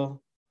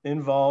still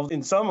involved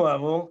in some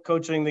level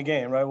coaching the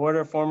game, right? What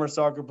are former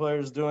soccer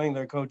players doing?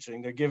 They're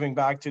coaching. They're giving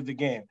back to the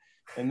game.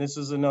 And this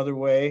is another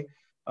way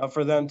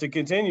for them to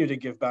continue to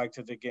give back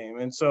to the game.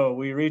 And so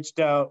we reached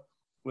out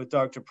with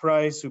Dr.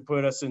 Price, who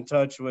put us in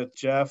touch with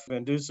Jeff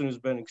Van Dusen, who's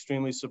been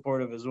extremely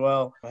supportive as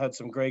well. I had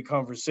some great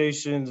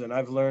conversations, and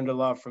I've learned a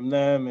lot from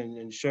them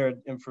and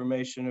shared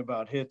information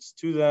about HITS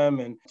to them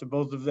and to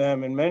both of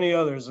them and many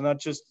others, not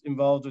just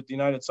involved with the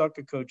United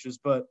Soccer Coaches,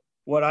 but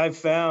what I've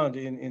found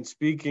in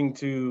speaking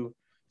to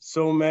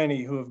so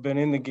many who have been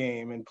in the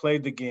game and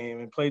played the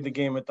game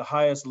at the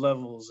highest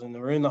levels, and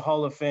they're in the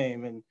Hall of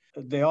Fame, and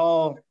they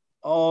all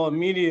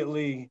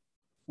immediately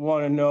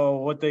want to know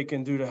what they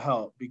can do to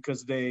help,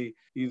 because they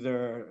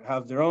either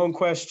have their own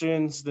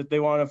questions that they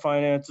want to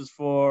find answers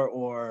for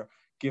or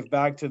give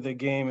back to the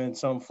game in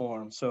some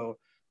form. So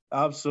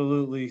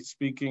absolutely,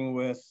 speaking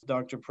with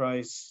Dr.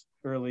 Price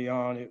early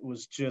on, it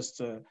was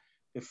just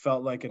it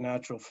felt like a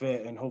natural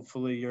fit, and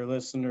hopefully your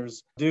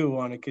listeners do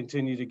want to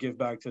continue to give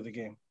back to the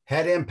game.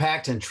 Head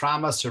impact and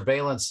trauma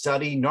surveillance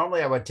study.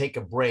 Normally I would take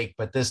a break,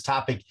 but this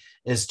topic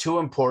is too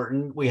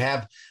important. We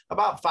have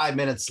about 5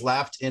 minutes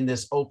left in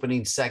this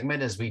opening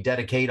segment as we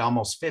dedicate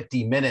almost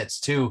 50 minutes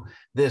to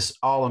this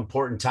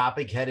all-important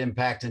topic, head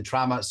impact and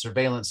trauma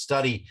surveillance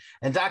study.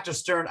 And Dr.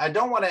 Stern, I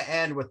don't want to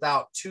end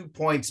without 2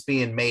 points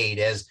being made,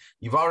 as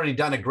you've already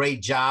done a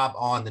great job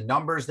on the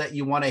numbers that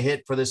you want to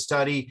hit for this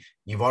study.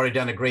 You've already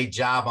done a great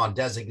job on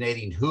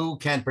designating who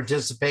can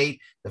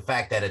participate, the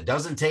fact that it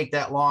doesn't take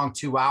that long,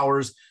 2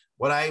 hours.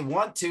 What I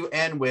want to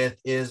end with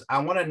is I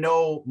want to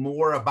know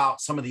more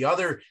about some of the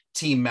other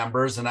team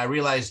members. And I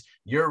realize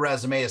your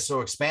resume is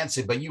so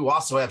expansive, but you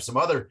also have some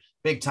other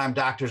big time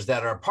doctors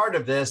that are a part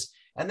of this.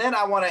 And then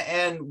I want to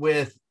end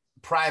with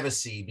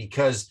privacy,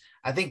 because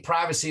I think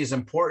privacy is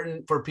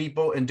important for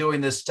people in doing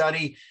this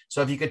study.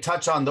 So if you could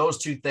touch on those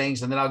two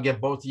things, and then I'll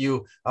give both of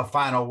you a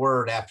final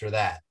word after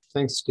that.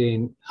 Thanks,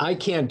 Dean. I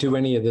can't do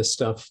any of this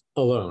stuff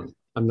alone.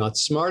 I'm not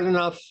smart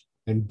enough,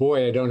 and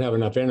boy, I don't have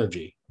enough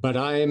energy. But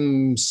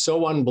I'm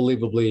so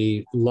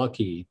unbelievably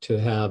lucky to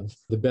have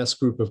the best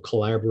group of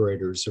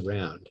collaborators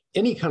around.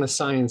 Any kind of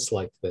science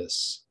like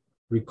this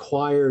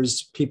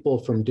requires people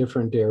from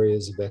different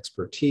areas of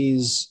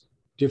expertise,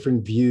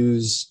 different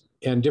views,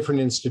 and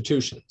different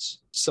institutions.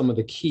 Some of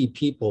the key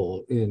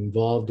people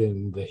involved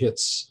in the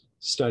HITS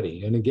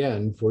study. And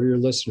again, for your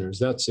listeners,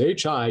 that's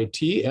HITSS.org.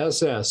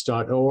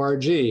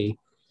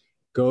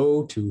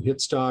 Go to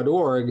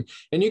hits.org,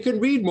 and you can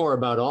read more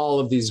about all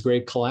of these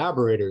great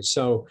collaborators.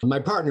 So my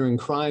partner in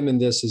crime in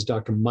this is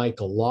Dr. Mike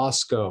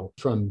Alasko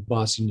from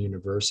Boston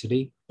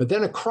University. But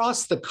then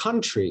across the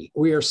country,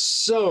 we are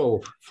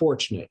so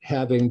fortunate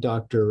having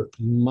Dr.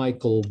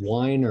 Michael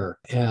Weiner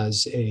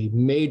as a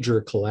major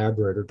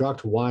collaborator.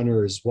 Dr.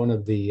 Weiner is one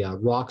of the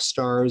rock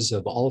stars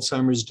of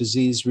Alzheimer's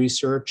disease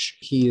research.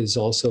 He is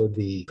also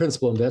the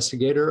principal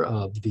investigator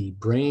of the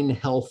Brain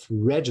Health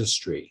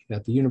Registry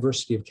at the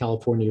University of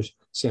California,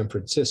 San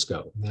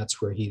Francisco.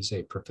 That's where he's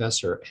a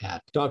professor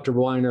at. Dr.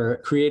 Weiner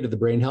created the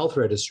Brain Health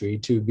Registry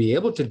to be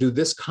able to do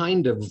this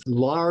kind of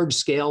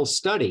large-scale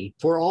study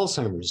for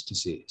Alzheimer's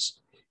disease.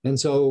 And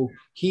so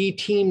he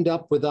teamed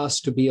up with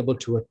us to be able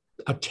to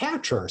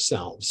attach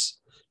ourselves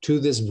to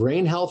this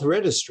Brain Health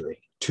Registry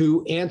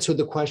to answer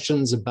the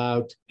questions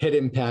about head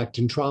impact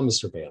and trauma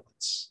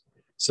surveillance.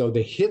 So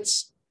the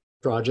HITS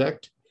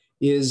project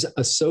is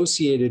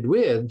associated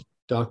with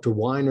Dr.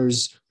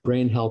 Weiner's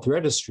Brain Health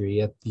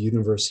Registry at the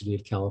University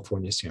of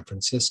California, San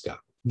Francisco.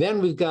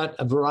 Then we've got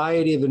a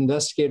variety of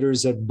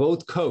investigators at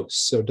both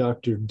coasts. So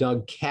Dr.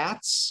 Doug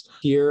Katz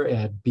here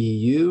at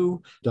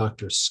BU,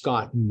 Dr.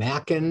 Scott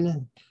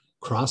Mackin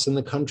crossing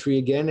the country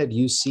again at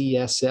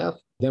UCSF.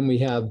 Then we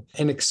have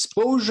an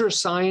exposure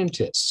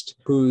scientist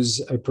who's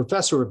a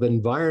professor of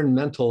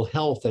environmental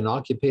health and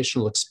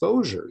occupational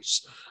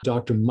exposures,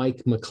 Dr.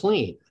 Mike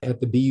McLean at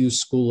the BU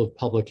School of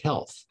Public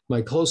Health.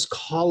 My close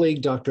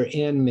colleague, Dr.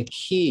 Ann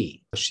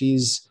McKee,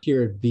 she's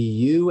here at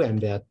BU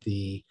and at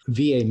the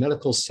VA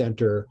Medical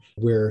Center,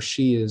 where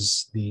she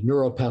is the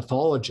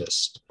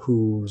neuropathologist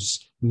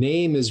whose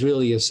name is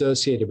really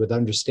associated with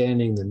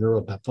understanding the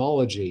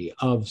neuropathology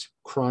of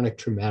chronic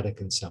traumatic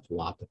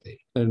encephalopathy.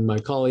 And my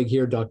colleague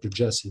here, Dr.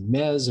 Jesse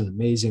Mez, an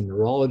amazing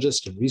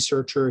neurologist and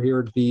researcher here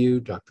at BU,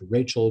 Dr.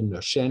 Rachel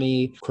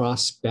Nosheni,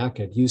 cross back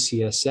at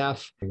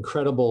UCSF,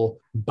 incredible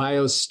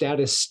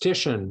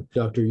biostatistician,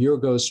 Dr.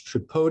 Yorgos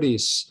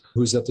Tripodis,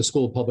 who's at the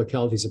School of Public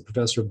Health. He's a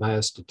professor of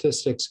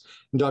biostatistics,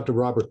 and Dr.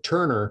 Robert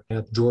Turner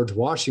at George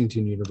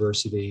Washington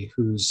University,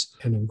 who's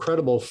an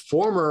incredible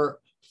former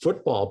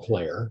football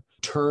player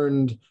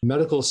turned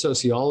medical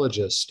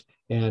sociologist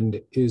and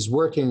is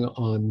working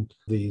on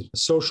the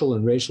social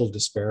and racial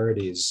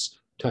disparities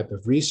type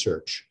of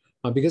research,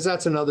 because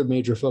that's another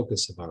major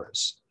focus of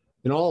ours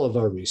in all of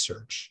our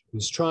research,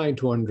 is trying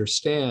to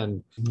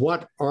understand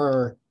what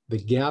are the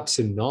gaps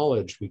in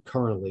knowledge we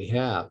currently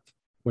have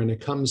when it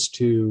comes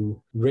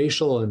to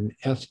racial and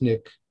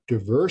ethnic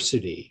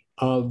diversity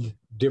of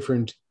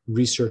different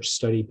research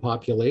study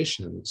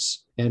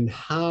populations, and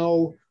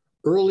how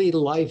early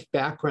life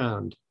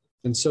background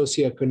and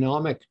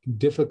socioeconomic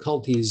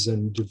difficulties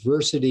and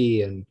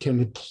diversity and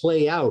can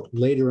play out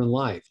later in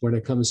life when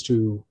it comes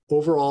to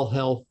overall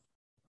health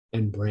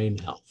and brain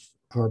health.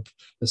 our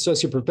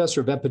associate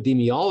professor of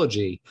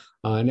epidemiology,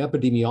 an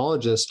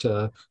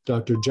epidemiologist,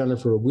 Dr.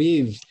 Jennifer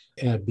Weave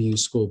at BU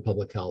School of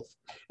Public Health.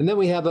 And then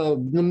we have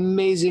an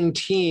amazing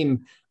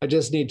team. I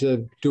just need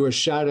to do a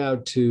shout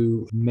out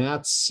to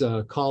Matt's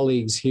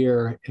colleagues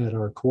here at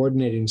our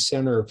coordinating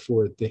center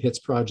for the HITS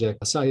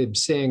project, Sahib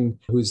Singh,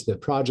 who's the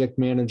project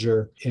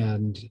manager,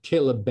 and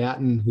Caleb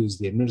Batten, who's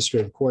the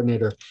administrative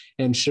coordinator,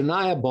 and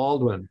Shania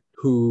Baldwin,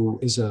 who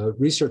is a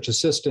research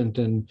assistant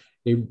and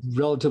a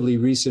relatively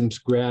recent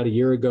grad a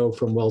year ago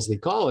from Wellesley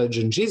College.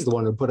 And she's the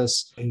one who put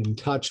us in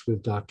touch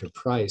with Dr.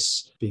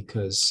 Price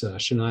because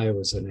Shania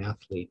was an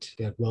athlete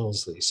at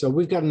Wellesley. So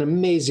we've got an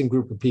amazing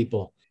group of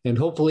people. And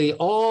hopefully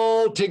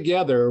all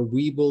together,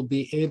 we will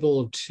be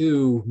able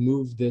to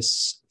move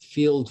this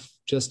field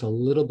just a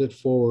little bit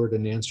forward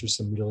and answer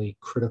some really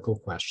critical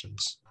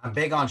questions. I'm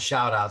big on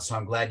shout outs, so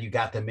I'm glad you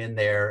got them in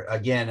there.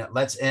 Again,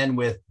 let's end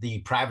with the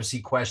privacy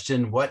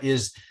question. What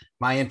is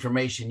my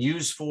information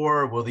used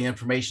for? Will the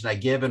information I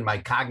give in my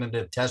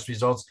cognitive test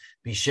results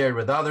be shared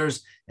with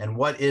others? And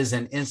what is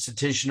an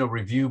institutional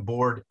review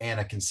board and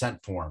a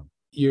consent form?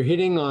 You're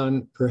hitting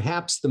on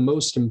perhaps the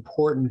most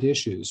important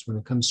issues when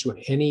it comes to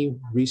any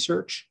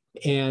research.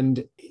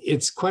 And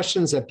it's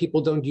questions that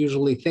people don't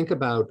usually think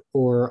about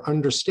or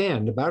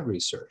understand about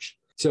research.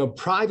 So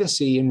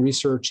privacy in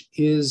research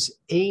is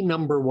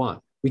number one.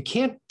 We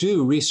can't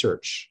do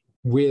research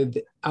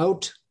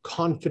without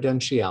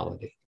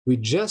confidentiality. We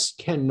just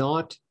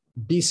cannot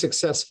be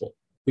successful.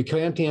 We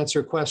can't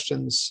answer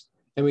questions,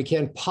 and we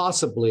can't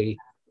possibly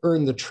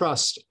earn the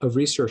trust of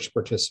research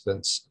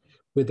participants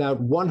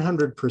without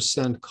 100%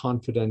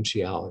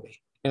 confidentiality.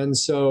 And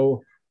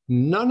so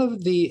none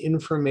of the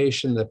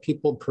information that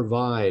people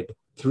provide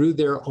through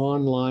their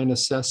online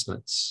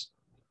assessments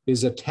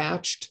is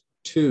attached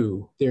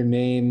to their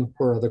name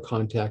or other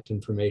contact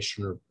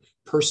information or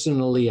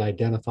personally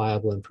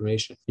identifiable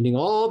information, meaning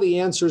all the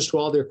answers to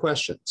all their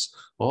questions,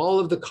 all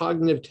of the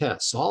cognitive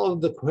tests, all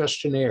of the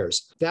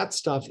questionnaires, that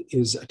stuff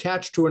is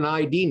attached to an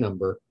ID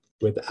number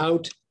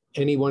without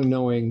anyone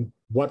knowing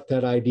what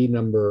that ID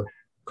number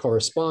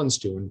corresponds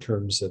to in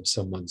terms of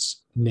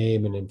someone's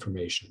name and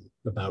information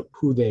about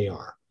who they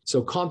are.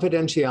 So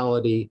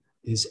confidentiality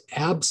is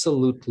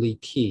absolutely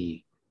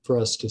key for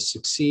us to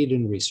succeed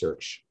in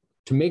research.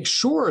 To make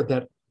sure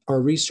that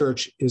our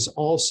research is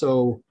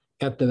also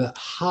at the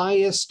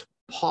highest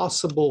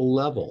possible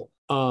level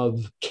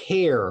of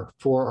care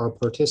for our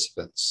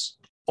participants.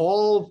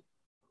 All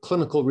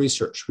clinical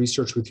research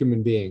with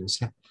human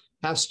beings,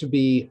 has to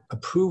be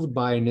approved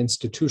by an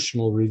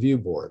institutional review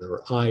board,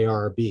 or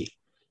IRB.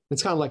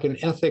 It's kind of like an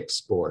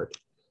ethics board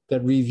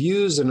that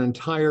reviews an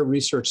entire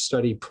research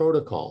study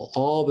protocol,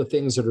 all the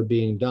things that are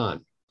being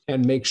done,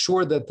 and make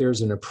sure that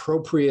there's an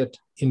appropriate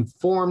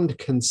informed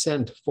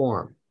consent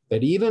form.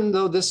 That even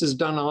though this is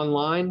done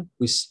online,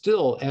 we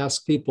still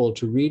ask people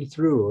to read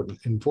through an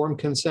informed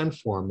consent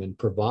form and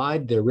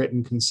provide their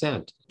written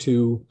consent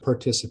to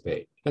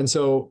participate. And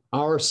so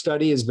our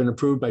study has been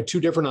approved by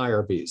two different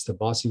IRBs, the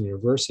Boston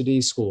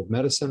University School of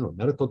Medicine or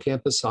Medical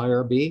Campus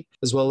IRB,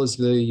 as well as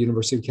the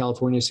University of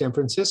California, San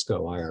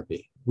Francisco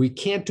IRB. We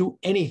can't do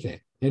anything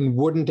and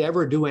wouldn't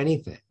ever do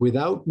anything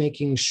without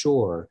making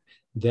sure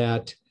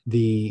that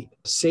the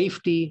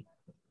safety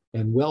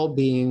and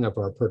well-being of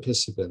our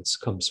participants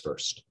comes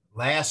first.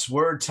 Last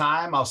word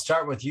time. I'll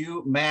start with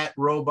you, Matt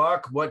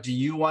Roebuck. What do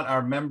you want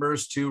our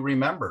members to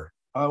remember?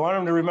 I want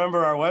them to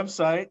remember our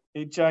website,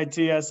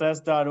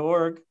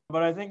 hitss.org.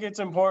 But I think it's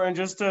important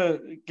just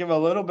to give a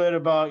little bit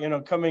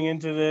about, coming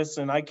into this.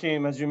 And I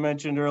came, as you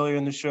mentioned earlier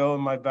in the show,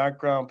 and my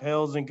background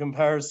pales in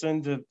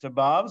comparison to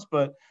Bob's.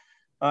 But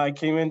I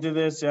came into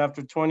this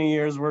after 20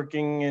 years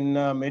working in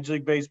Major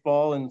League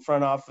Baseball in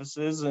front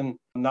offices and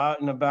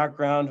not in a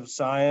background of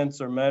science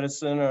or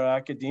medicine or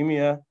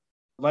academia.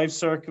 Life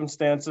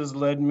circumstances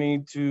led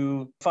me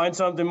to find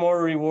something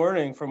more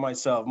rewarding for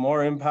myself, more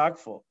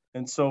impactful.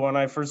 And so when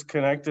I first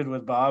connected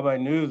with Bob, I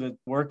knew that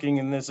working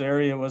in this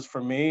area was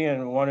for me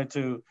and wanted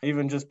to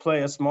even just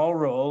play a small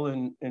role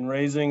in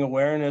raising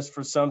awareness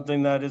for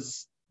something that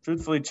is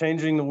truthfully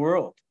changing the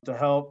world, to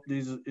help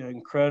these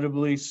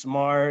incredibly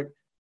smart,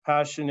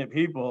 passionate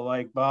people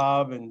like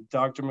Bob and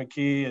Dr.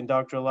 McKee and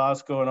Dr.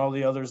 Lasco and all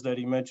the others that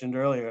he mentioned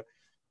earlier,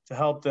 to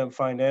help them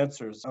find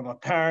answers. I'm a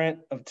parent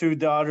of two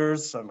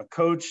daughters. I'm a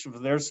coach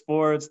of their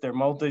sports. They're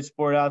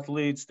multi-sport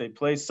athletes. They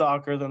play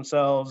soccer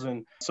themselves.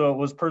 And so it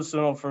was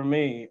personal for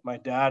me. My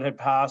dad had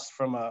passed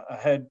from a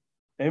head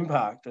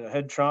impact, a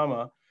head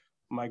trauma.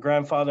 My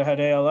grandfather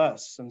had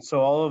ALS. And so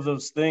all of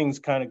those things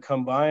kind of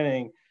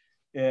combining,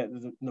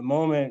 the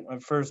moment I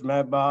first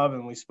met Bob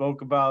and we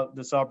spoke about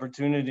this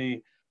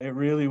opportunity, it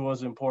really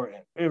was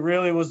important. It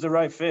really was the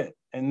right fit.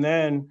 And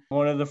then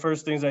one of the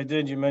first things I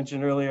did, you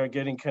mentioned earlier,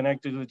 getting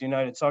connected with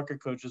United Soccer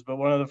Coaches, but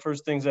one of the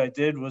first things I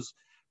did was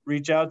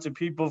reach out to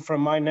people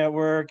from my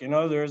network and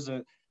others.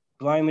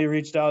 Blindly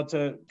reached out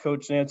to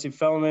Coach Nancy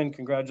Fellman.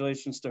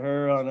 Congratulations to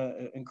her on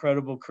an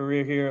incredible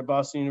career here at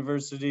Boston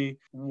University.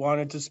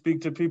 Wanted to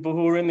speak to people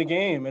who were in the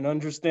game and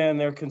understand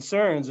their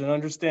concerns and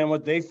understand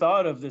what they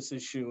thought of this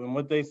issue and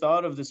what they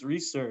thought of this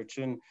research.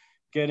 And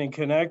getting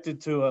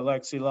connected to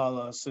Alexi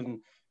Lalas and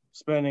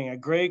spending a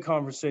great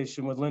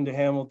conversation with Linda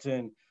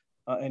Hamilton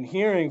and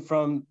hearing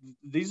from,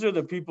 these are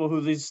the people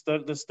who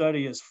the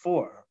study is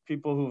for,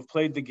 people who have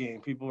played the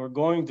game, people who are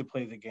going to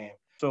play the game.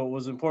 So it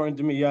was important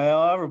to me.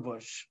 Yael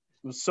Averbuch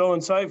was so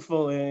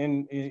insightful,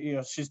 and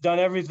she's done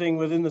everything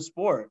within the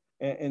sport.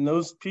 And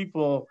those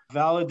people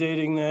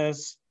validating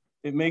this,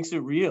 it makes it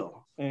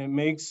real. And it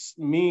makes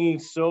me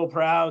so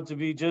proud to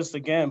be just,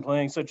 again,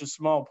 playing such a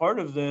small part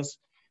of this,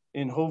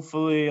 and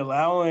hopefully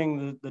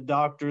allowing the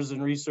doctors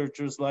and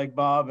researchers like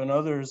Bob and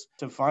others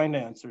to find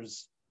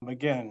answers.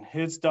 Again,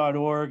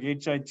 HITS.org,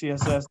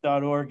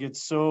 HITSS.org.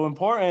 It's so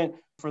important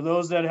for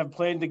those that have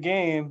played the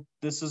game.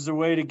 This is a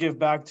way to give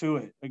back to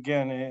it.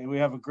 Again, we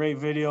have a great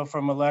video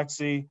from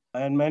Alexi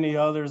and many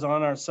others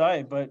on our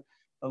site, but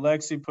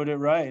Alexi put it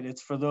right.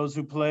 It's for those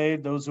who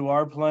played, those who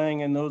are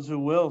playing, and those who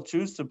will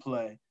choose to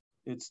play.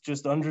 It's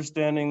just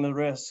understanding the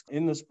risk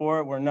in the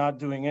sport. We're not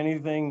doing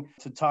anything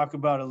to talk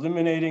about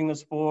eliminating the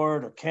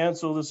sport or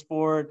cancel the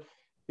sport.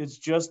 It's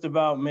just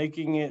about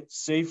making it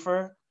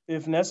safer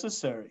if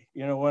necessary.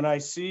 When I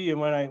see, and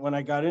when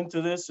I got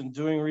into this and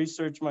doing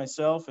research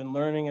myself and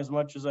learning as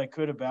much as I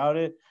could about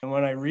it, and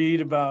when I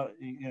read about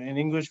in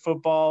English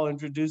football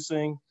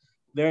introducing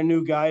their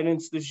new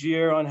guidance this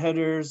year on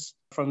headers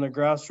from the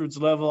grassroots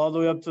level all the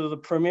way up to the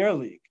Premier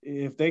League.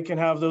 If they can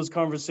have those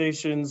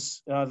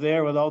conversations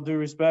there, with all due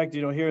respect,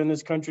 here in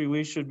this country,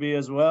 we should be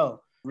as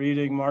well.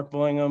 Reading Mark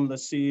Bullingham, the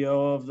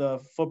CEO of the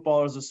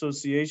Footballers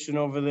Association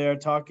over there,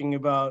 talking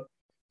about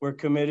we're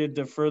committed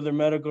to further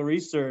medical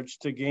research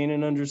to gain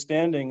an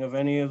understanding of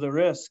any of the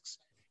risks.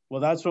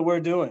 Well, that's what we're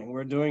doing.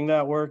 We're doing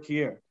that work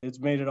here. It's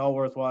made it all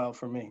worthwhile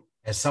for me.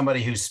 As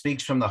somebody who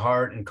speaks from the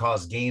heart and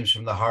calls games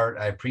from the heart,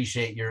 I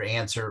appreciate your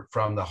answer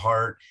from the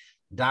heart.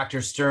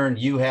 Dr. Stern,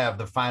 you have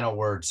the final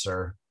word,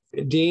 sir.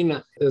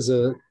 Dean, as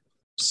a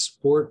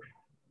sport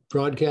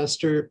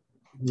broadcaster,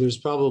 there's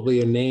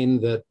probably a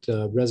name that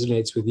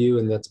resonates with you,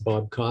 and that's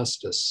Bob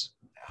Costas.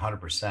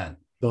 100%.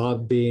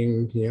 Bob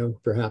being,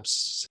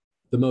 perhaps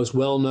the most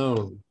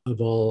well-known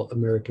of all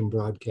American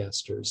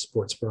broadcasters,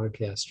 sports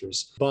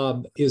broadcasters.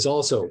 Bob is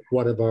also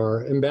one of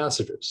our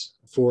ambassadors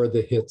for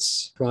the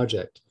HITS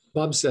project.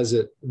 Bob says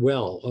it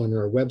well on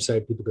our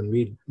website. People can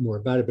read more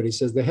about it, but he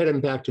says the Head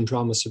Impact and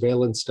Trauma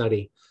Surveillance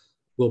Study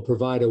will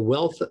provide a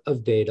wealth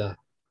of data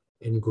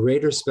and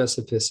greater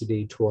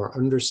specificity to our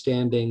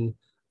understanding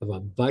of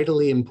a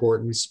vitally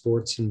important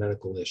sports and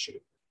medical issue.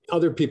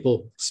 Other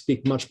people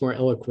speak much more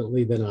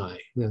eloquently than I,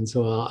 and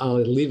so I'll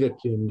leave it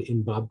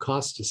in Bob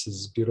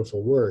Costas's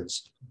beautiful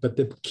words. But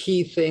the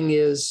key thing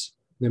is,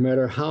 no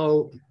matter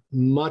how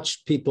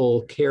much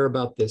people care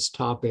about this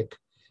topic,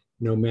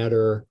 no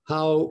matter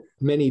how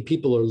many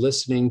people are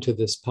listening to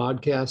this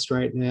podcast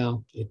right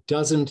now, it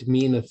doesn't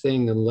mean a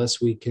thing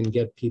unless we can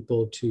get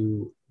people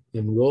to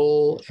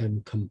enroll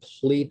and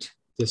complete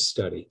this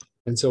study.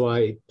 And so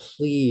I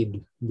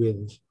plead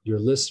with your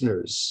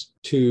listeners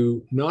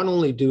to not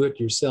only do it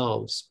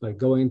yourselves by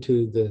going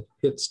to the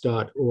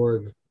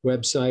HITS.org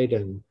website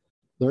and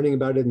learning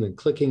about it and then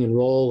clicking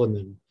enroll and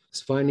then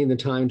finding the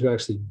time to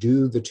actually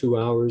do the 2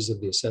 hours of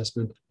the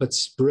assessment, but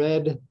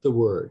spread the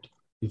word.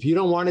 If you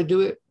don't want to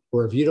do it,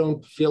 or if you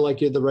don't feel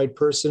like you're the right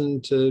person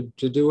to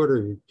do it,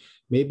 or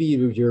maybe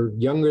you're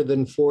younger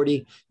than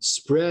 40,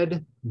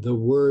 spread the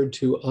word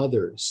to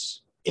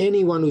others.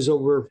 Anyone who's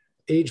over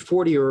age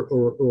 40 or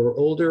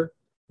older,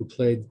 who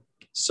played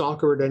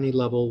soccer at any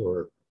level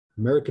or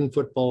American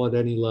football at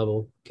any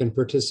level, can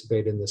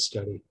participate in this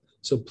study.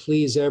 So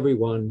please,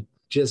 everyone,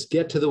 just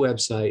get to the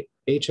website,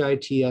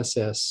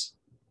 HITSS.org.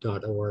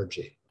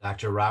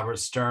 Dr. Robert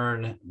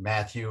Stern,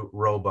 Matthew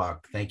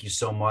Roebuck, thank you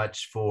so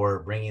much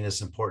for bringing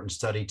this important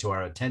study to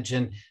our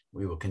attention.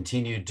 We will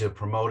continue to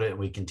promote it.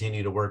 We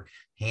continue to work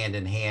hand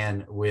in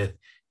hand with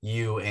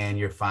you and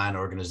your fine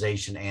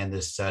organization and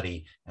this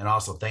study. And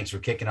also, thanks for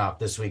kicking off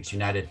this week's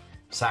United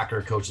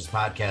Soccer Coaches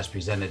podcast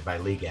presented by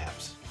League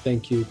Apps.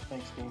 Thank you.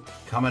 Thanks, Dean.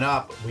 Coming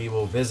up, we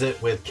will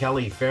visit with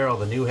Kelly Farrell,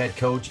 the new head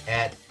coach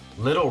at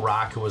Little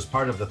Rock, who was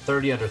part of the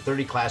 30 under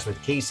 30 class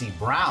with Casey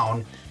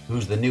Brown,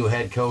 who's the new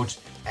head coach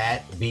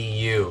at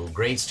BU.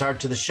 Great start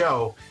to the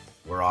show.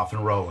 We're off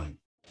and rolling.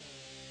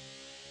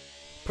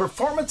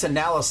 Performance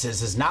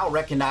analysis is now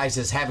recognized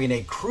as having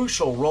a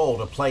crucial role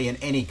to play in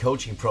any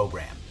coaching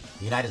program.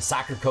 The United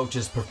Soccer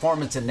Coaches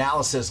Performance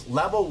Analysis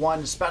Level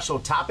 1 Special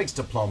Topics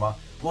Diploma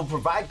will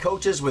provide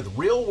coaches with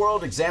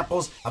real-world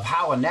examples of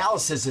how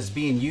analysis is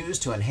being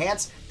used to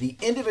enhance the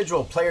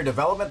individual player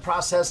development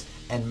process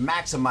and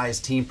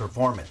maximize team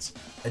performance.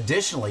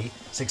 Additionally,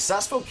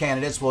 successful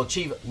candidates will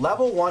achieve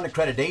Level 1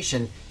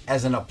 accreditation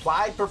as an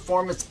applied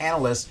performance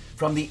analyst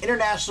from the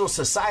International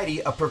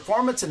Society of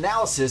Performance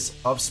Analysis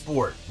of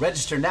Sport.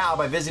 Register now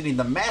by visiting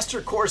the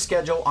Master Course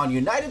schedule on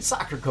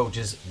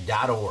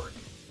UnitedSoccerCoaches.org.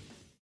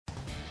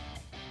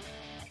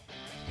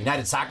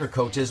 United Soccer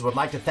Coaches would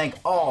like to thank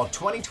all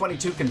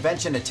 2022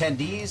 convention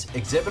attendees,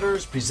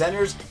 exhibitors,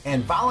 presenters,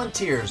 and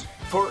volunteers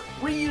for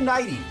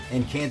reuniting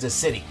in Kansas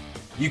City.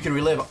 You can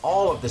relive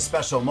all of the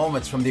special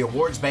moments from the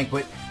awards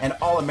banquet and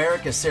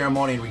All-America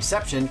ceremony and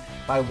reception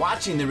by by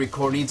watching the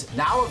recordings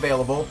now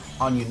available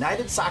on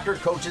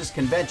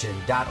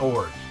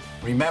UnitedSoccerCoachesConvention.org.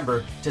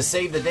 Remember to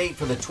save the date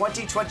for the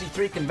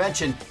 2023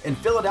 convention in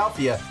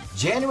Philadelphia,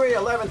 January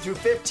 11 through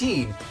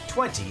 15,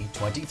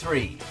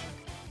 2023.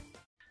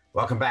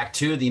 Welcome back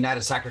to the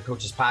United Soccer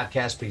Coaches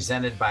Podcast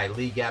presented by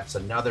League Apps.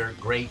 Another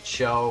great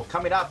show.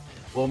 Coming up,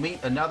 we'll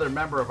meet another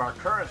member of our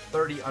current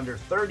 30 under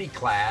 30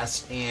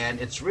 class,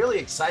 and it's really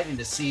exciting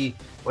to see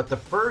what the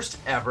first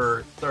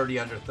ever 30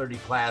 under 30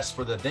 class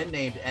for the then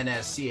named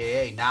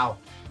NSCAA, now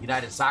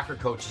United Soccer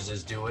Coaches,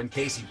 is doing.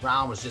 Casey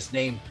Brown was just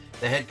named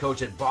the head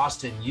coach at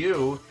Boston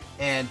U,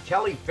 and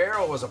Kelly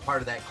Farrell was a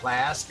part of that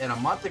class. And a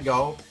month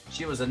ago,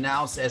 she was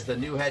announced as the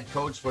new head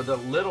coach for the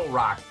Little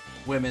Rock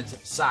women's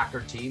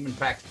soccer team. In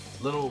fact,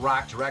 Little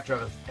Rock Director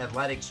of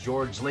Athletics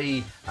George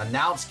Lee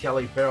announced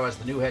Kelly Farrell as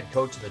the new head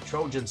coach of the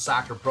Trojan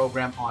soccer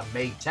program on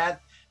May 10th.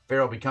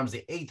 Farrell becomes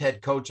the 8th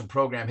head coach in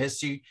program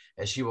history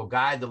as she will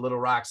guide the Little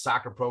Rock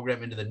soccer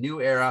program into the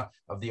new era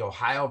of the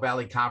Ohio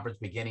Valley Conference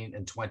beginning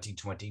in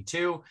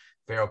 2022.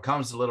 Farrell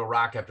comes to Little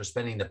Rock after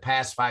spending the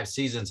past 5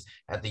 seasons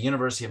at the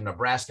University of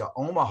Nebraska,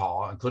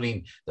 Omaha,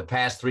 including the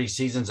past 3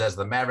 seasons as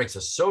the Mavericks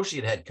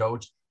associate head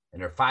coach. In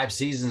her 5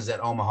 seasons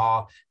at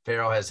Omaha,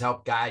 Farrell has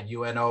helped guide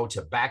UNO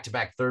to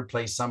back-to-back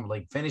third-place Summit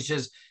League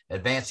finishes,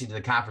 advancing to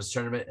the conference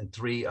tournament in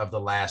 3 of the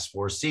last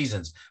 4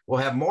 seasons. We'll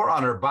have more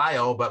on her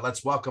bio, but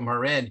let's welcome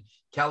her in.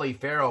 Kelly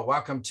Farrell,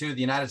 welcome to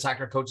the United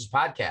Soccer Coaches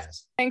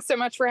Podcast. Thanks so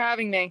much for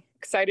having me.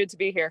 Excited to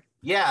be here.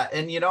 Yeah,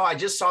 and I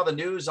just saw the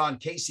news on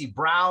Casey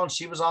Brown.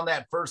 She was on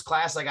that first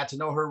class. I got to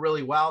know her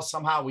really well.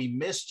 Somehow we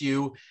missed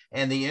you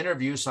in the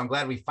interview, so I'm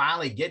glad we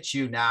finally get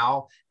you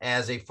now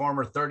as a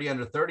former 30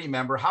 under 30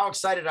 member. How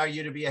excited are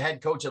you to be a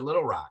head coach at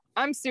Little Rock?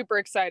 I'm super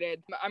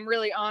excited. I'm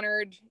really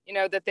honored,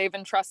 that they've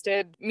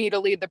entrusted me to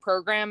lead the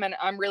program, and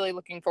I'm really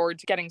looking forward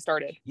to getting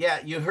started. Yeah,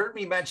 you heard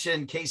me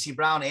mention Casey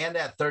Brown and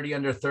that 30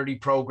 under 30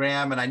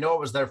 program, and I know it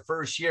was their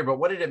first year, but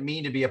what did it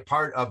mean to be a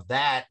part of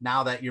that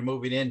now that you're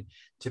moving in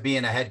to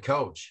being a head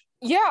coach?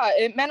 Yeah,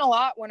 it meant a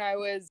lot when I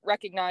was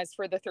recognized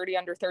for the 30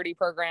 under 30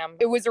 program.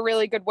 It was a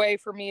really good way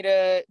for me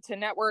to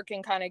network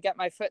and kind of get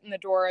my foot in the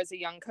door as a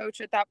young coach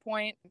at that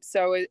point.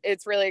 So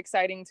it's really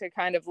exciting to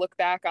kind of look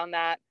back on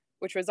that,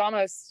 which was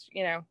almost,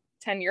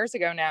 10 years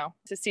ago now,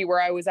 to see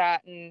where I was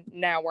at and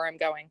now where I'm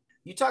going.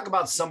 You talk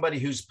about somebody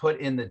who's put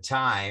in the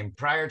time.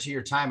 Prior to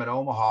your time at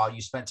Omaha,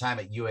 you spent time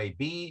at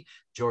UAB,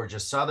 Georgia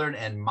Southern,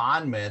 and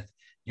Monmouth.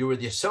 You were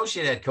the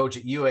associate head coach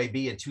at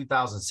UAB in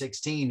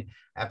 2016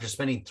 after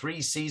spending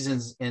 3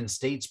 seasons in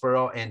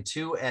Statesboro and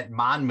 2 at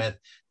Monmouth.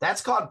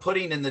 That's called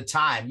putting in the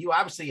time. You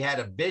obviously had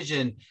a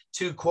vision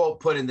to, quote,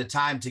 put in the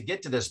time to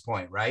get to this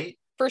point, right?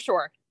 For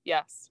sure.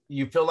 Yes.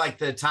 You feel like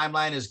the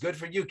timeline is good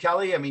for you,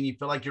 Kelly? I mean, you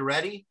feel like you're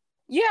ready?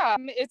 Yeah,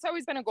 it's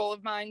always been a goal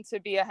of mine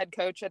to be a head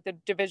coach at the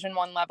Division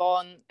I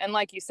level. And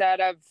like you said,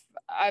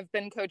 I've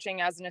been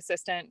coaching as an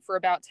assistant for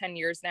about 10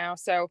 years now.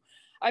 So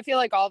I feel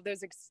like all of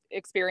those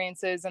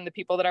experiences and the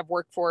people that I've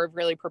worked for have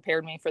really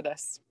prepared me for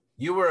this.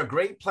 You were a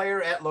great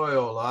player at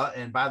Loyola.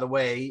 And by the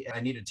way, I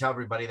need to tell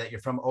everybody that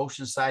you're from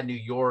Oceanside, New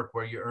York,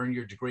 where you earned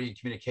your degree in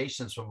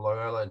communications from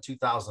Loyola in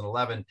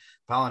 2011,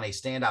 following a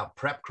standout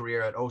prep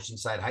career at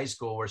Oceanside High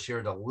School, where she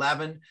earned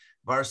 11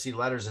 varsity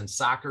letters in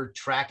soccer,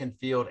 track and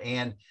field,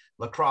 and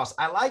lacrosse.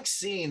 I like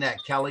seeing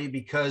that, Kelly,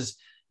 because,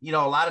 a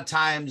lot of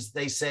times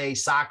they say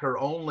soccer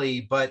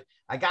only, but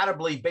I got to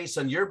believe based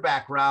on your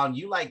background,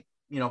 you like,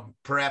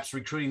 perhaps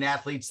recruiting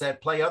athletes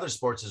that play other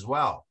sports as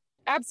well.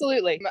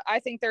 Absolutely. I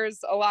think there's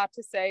a lot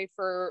to say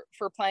for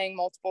playing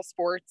multiple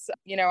sports.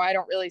 I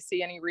don't really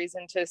see any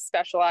reason to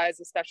specialize,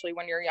 especially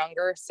when you're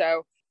younger.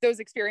 So those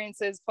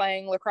experiences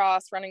playing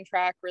lacrosse, running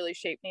track really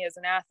shaped me as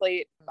an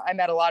athlete. I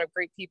met a lot of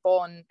great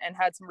people and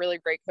had some really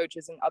great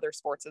coaches in other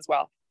sports as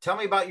well. Tell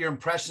me about your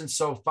impressions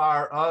so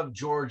far of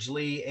George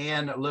Lee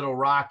and Little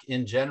Rock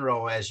in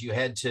general as you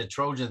head to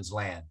Trojans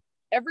land.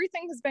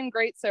 Everything has been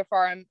great so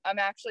far. I'm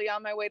actually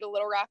on my way to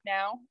Little Rock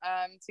now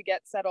to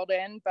get settled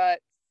in, but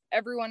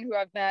everyone who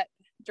I've met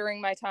during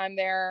my time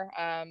there,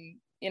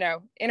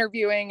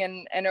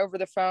 interviewing and over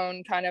the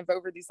phone kind of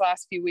over these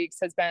last few weeks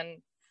have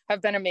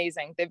been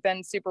amazing. They've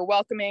been super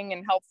welcoming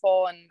and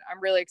helpful, and I'm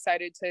really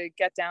excited to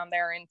get down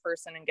there in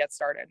person and get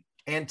started.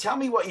 And tell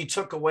me what you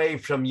took away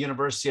from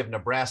University of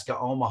Nebraska,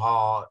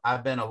 Omaha.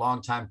 I've been a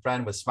longtime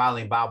friend with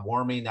Smiling Bob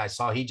Warming. I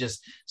saw he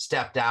just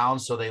stepped down,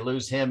 so they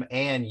lose him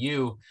and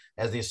you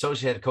as the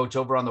associate head coach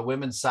over on the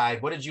women's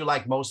side. What did you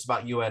like most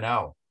about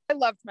UNO? I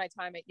loved my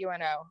time at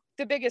UNO.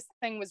 The biggest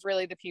thing was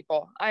really the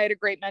people. I had a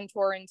great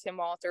mentor in Tim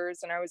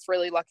Walters, and I was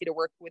really lucky to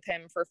work with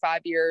him for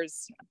 5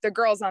 years. The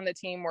girls on the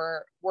team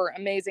were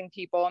amazing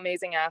people,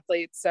 amazing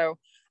athletes. So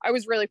I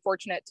was really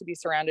fortunate to be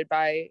surrounded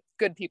by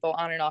good people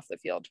on and off the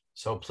field.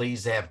 So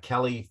pleased to have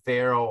Kelly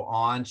Farrell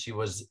on. She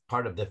was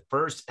part of the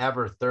first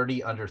ever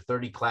 30 under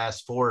 30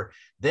 class for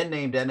then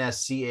named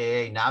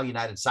NSCAA, now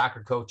United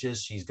Soccer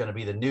Coaches. She's going to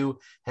be the new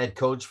head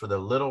coach for the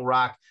Little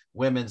Rock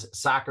women's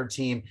soccer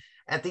team.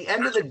 At the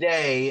end of the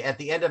day, at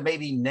the end of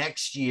maybe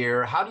next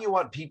year, how do you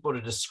want people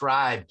to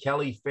describe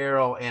Kelly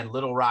Farrell and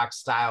Little Rock's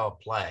style of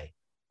play?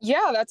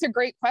 Yeah, that's a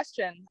great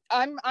question.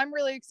 I'm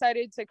really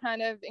excited to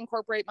kind of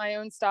incorporate my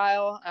own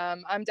style.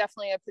 I'm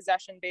definitely a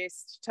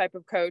possession-based type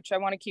of coach. I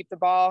want to keep the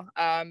ball.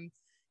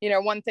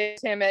 One thing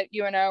Tim at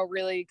UNO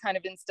really kind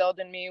of instilled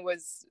in me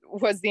was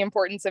the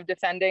importance of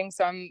defending.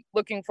 So I'm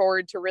looking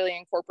forward to really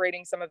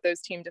incorporating some of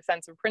those team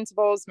defensive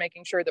principles,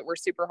 making sure that we're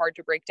super hard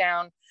to break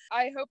down.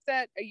 I hope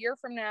that a year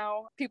from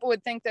now, people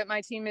would think that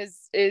my team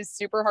is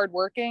super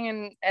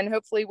hardworking, and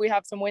hopefully we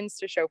have some wins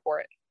to show for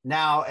it.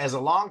 Now, as a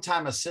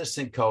longtime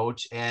assistant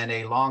coach and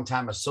a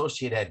longtime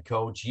associate head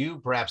coach, you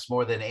perhaps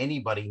more than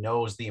anybody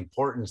knows the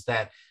importance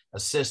that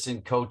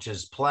assistant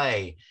coaches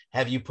play.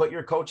 Have you put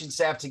your coaching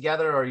staff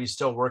together, or are you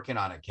still working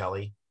on it,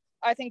 Kelly?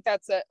 I think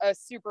that's a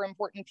super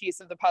important piece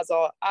of the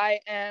puzzle. I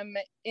am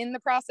in the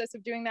process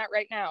of doing that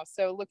right now.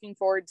 So looking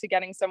forward to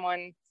getting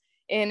someone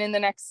in the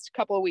next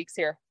couple of weeks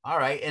here. All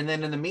right. And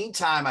then in the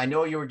meantime, I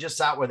know you were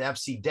just out with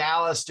FC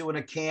Dallas doing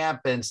a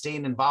camp and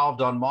staying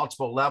involved on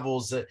multiple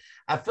levels.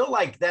 I feel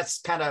like that's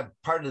kind of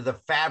part of the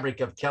fabric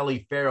of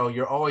Kelly Farrell.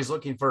 You're always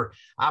looking for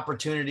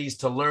opportunities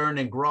to learn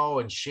and grow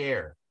and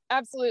share.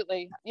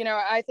 Absolutely.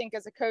 I think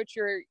as a coach,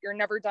 you're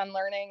never done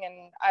learning.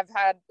 And I've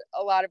had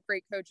a lot of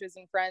great coaches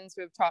and friends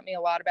who have taught me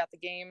a lot about the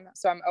game.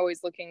 So I'm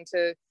always looking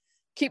to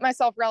keep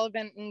myself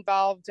relevant,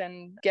 involved,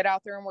 and get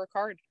out there and work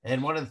hard.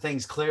 And one of the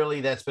things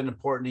clearly that's been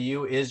important to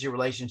you is your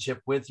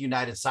relationship with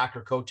United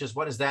Soccer Coaches.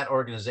 What has that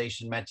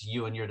organization meant to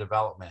you in your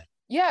development?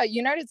 Yeah,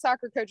 United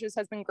Soccer Coaches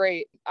has been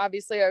great.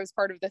 Obviously, I was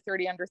part of the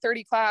 30 under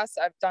 30 class.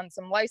 I've done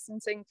some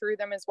licensing through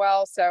them as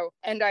well.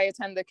 And I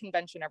attend the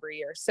convention every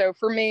year. So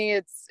for me,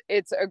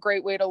 it's a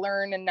great way to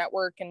learn and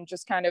network and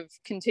just kind of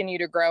continue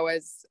to grow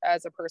as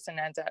a person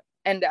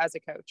and as a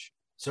coach.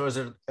 So is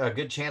there a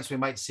good chance we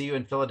might see you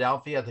in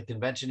Philadelphia at the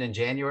convention in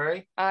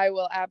January? I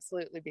will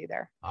absolutely be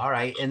there. All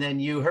right. And then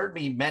you heard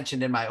me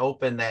mention in my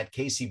open that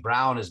Casey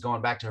Brown is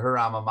going back to her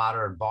alma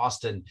mater in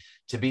Boston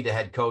to be the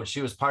head coach.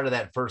 She was part of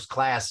that first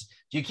class.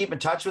 Do you keep in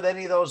touch with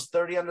any of those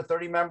 30 under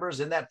 30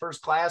 members in that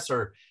first class,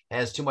 or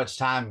has too much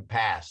time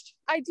passed?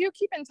 I do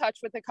keep in touch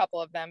with a couple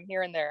of them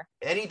here and there.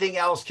 Anything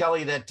else,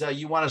 Kelly, that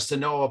you want us to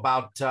know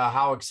about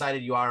how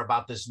excited you are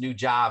about this new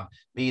job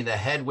being the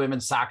head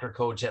women's soccer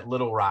coach at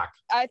Little Rock?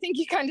 I think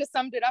you kind of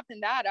summed it up in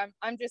that.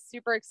 I'm just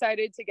super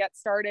excited to get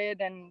started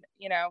and,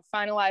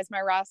 finalize my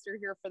roster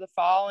here for the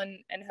fall and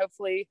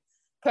hopefully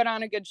put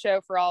on a good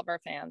show for all of our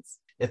fans.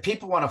 If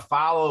people want to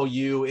follow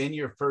you in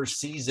your first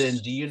season,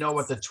 do you know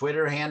what the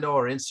Twitter handle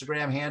or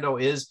Instagram handle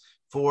is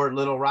for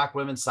Little Rock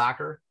Women's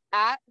Soccer?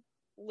 At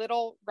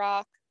Little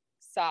Rock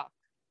SOC,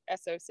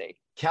 SOC.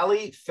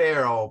 Kelly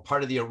Farrell,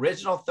 part of the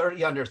original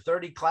 30 under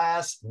 30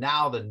 class,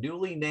 now the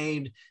newly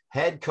named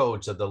head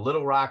coach of the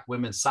Little Rock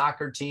women's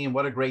soccer team.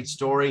 What a great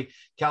story.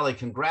 Kelly,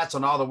 congrats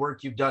on all the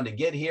work you've done to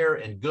get here,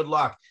 and good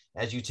luck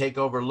as you take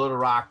over Little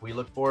Rock. We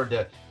look forward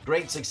to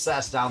great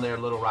success down there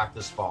in Little Rock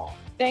this fall.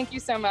 Thank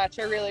you so much.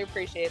 I really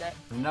appreciate it.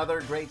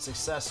 Another great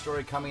success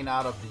story coming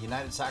out of the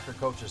United Soccer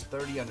Coaches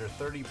 30 under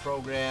 30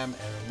 program.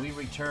 And when we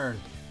return,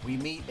 we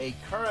meet a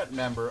current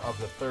member of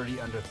the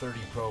 30 under 30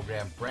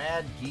 program,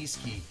 Brad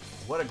Gieske.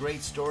 What a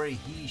great story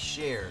he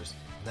shares.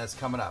 And that's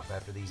coming up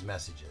after these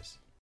messages.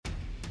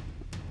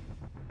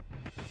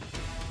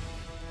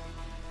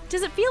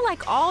 Does it feel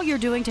like all you're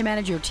doing to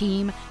manage your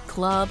team,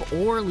 club,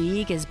 or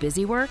league is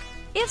busy work?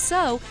 If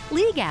so,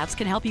 League Apps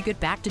can help you get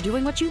back to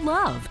doing what you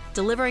love,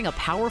 delivering a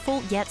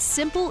powerful yet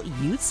simple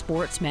youth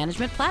sports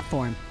management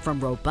platform. From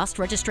robust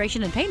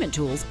registration and payment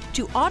tools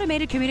to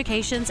automated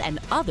communications and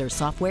other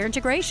software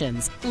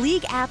integrations,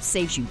 League Apps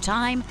saves you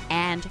time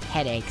and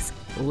headaches.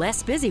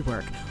 Less busy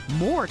work,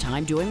 more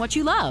time doing what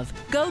you love.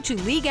 Go to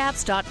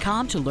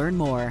leagueapps.com to learn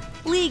more.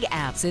 League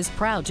Apps is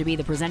proud to be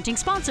the presenting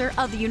sponsor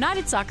of the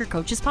United Soccer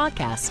Coaches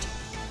podcast.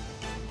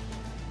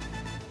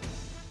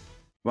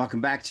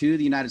 Welcome back to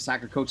the United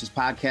Soccer Coaches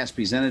podcast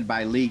presented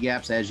by League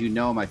Apps. As you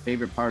know, my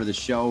favorite part of the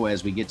show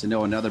as we get to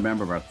know another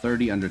member of our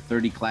 30 under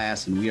 30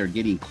 class, and we are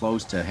getting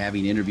close to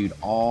having interviewed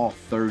all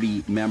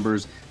 30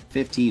 members,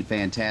 15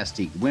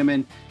 fantastic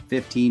women,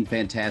 15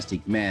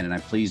 fantastic men. And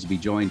I'm pleased to be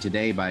joined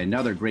today by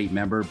another great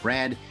member,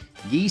 Brad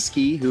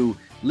Gieske, who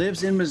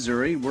lives in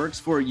Missouri, works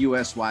for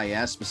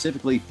USYS,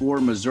 specifically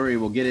for Missouri.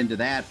 We'll get into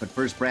that. But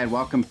first, Brad,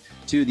 welcome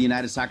to the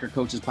United Soccer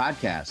Coaches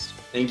podcast.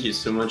 Thank you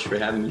so much for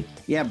having me.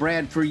 Yeah,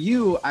 Brad, for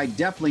you, I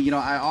definitely,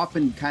 I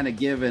often kind of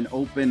give an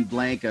open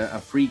blank,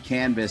 a free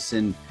canvas.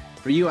 And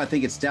for you, I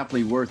think it's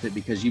definitely worth it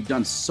because you've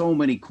done so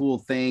many cool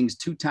things.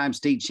 2-time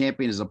state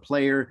champion as a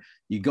player.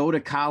 You go to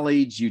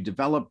college, you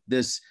develop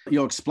this,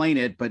 you'll explain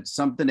it, but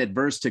something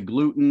adverse to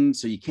gluten.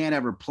 So you can't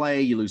ever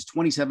play. You lose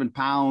 27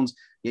 pounds.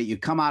 Yet you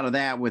come out of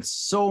that with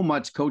so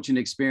much coaching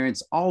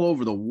experience all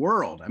over the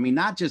world. I mean,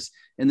 not just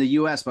in the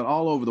U.S., but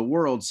all over the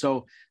world.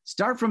 So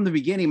start from the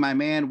beginning, my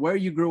man, where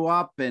you grew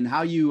up and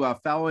how you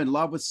fell in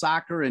love with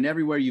soccer and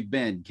everywhere you've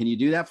been. Can you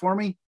do that for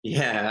me?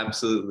 Yeah,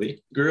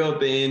 absolutely. Grew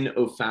up in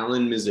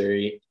O'Fallon,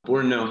 Missouri,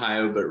 born in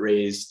Ohio, but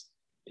raised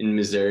in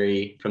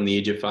Missouri from the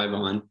age of 5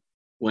 on.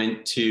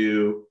 Went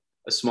to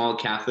a small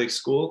Catholic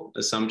school,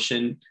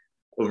 Assumption,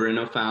 over in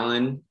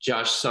O'Fallon.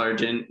 Josh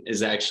Sargent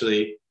is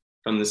actually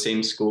from the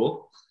same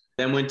school.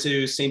 then went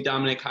to St.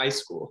 Dominic High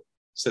School.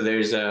 So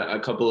there's a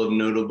couple of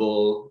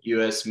notable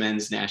U.S.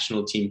 men's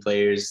national team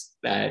players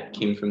that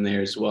came from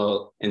there as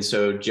well. And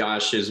so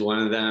Josh is one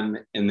of them.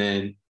 And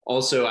then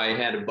also I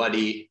had a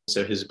buddy,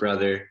 so his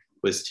brother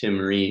was Tim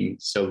Ream.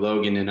 So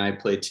Logan and I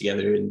played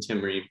together in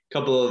Tim Ream. A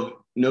couple of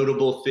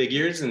notable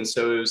figures. And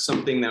so it was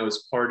something that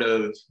was part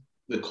of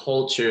the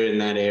culture in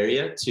that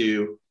area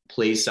to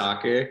play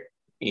soccer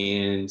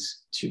and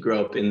to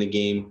grow up in the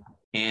game.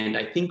 And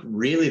I think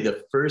really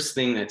the first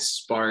thing that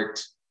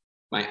sparked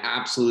my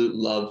absolute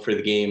love for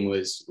the game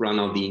was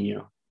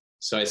Ronaldinho.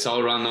 So I saw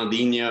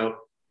Ronaldinho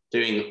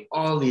doing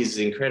all these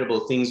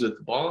incredible things with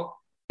the ball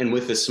and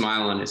with a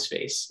smile on his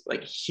face,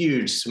 like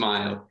huge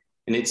smile.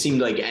 And it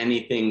seemed like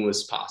anything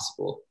was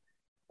possible.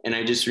 And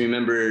I just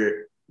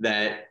remember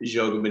that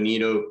Jogo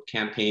Bonito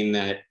campaign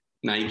that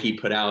Nike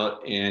put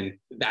out, and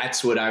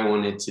that's what I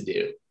wanted to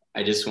do.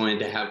 I just wanted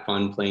to have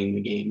fun playing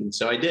the game. And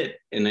so I did.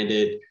 And I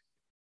did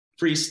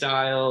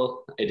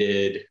freestyle, I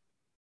did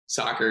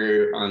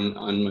soccer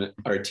on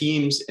our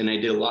teams, and I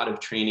did a lot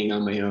of training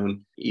on my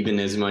own, even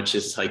as much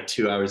as like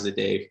 2 hours a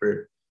day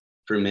for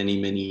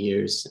many, many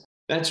years.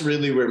 That's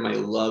really where my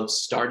love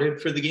started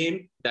for the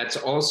game. That's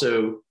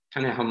also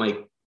kind of how my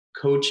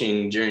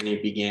coaching journey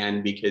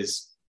began,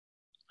 because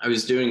I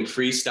was doing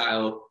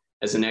freestyle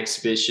as an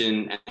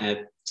exhibition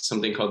at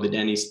something called the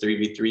Denny's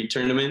 3v3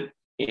 tournament.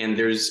 And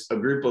there's a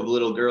group of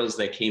little girls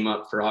that came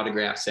up for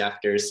autographs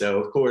after. So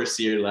of course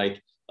you're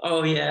like,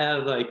 oh yeah,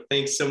 like,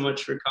 thanks so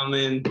much for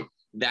coming.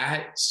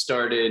 That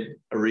started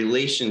a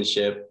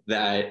relationship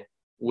that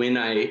when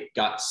I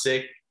got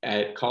sick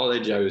at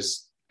college, I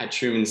was at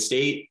Truman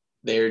State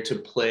there to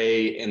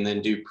play and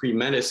then do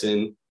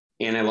pre-medicine.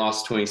 And I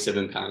lost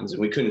 27 pounds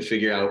and we couldn't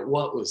figure out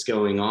what was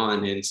going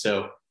on. And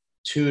so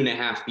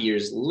 2.5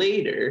 years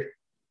later,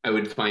 I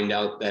would find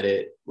out that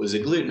it was a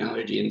gluten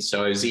allergy. And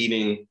so I was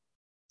eating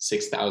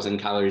 6,000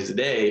 calories a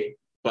day,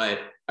 but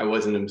I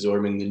wasn't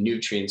absorbing the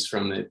nutrients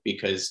from it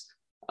because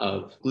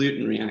of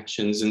gluten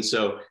reactions. And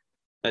so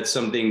that's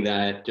something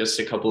that just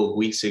a couple of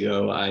weeks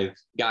ago, I've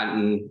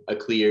gotten a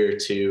clear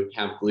to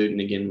have gluten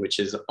again, which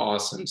is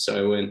awesome.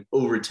 So I went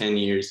over 10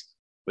 years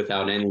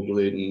without any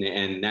gluten.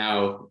 And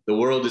now the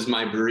world is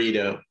my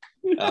burrito,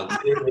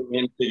 literally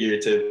and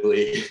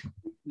figuratively.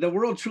 The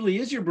world truly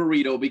is your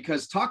burrito,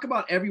 because talk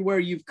about everywhere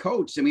you've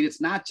coached. I mean,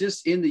 it's not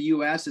just in the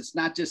US, it's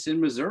not just in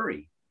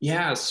Missouri.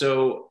 Yeah,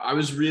 so I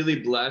was really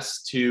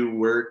blessed to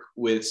work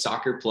with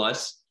Soccer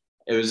Plus.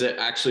 It was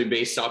actually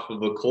based off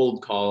of a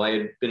cold call. I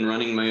had been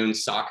running my own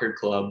soccer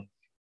club,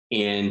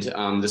 and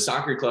the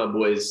soccer club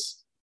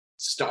was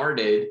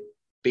started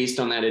based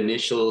on that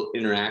initial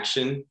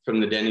interaction from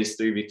the Denny's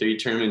 3v3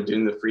 tournament,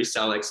 doing the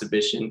freestyle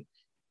exhibition.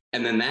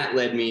 And then that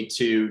led me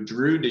to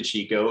Drew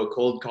DeChico, a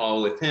cold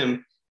call with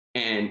him.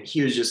 And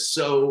he was just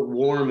so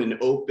warm and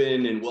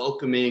open and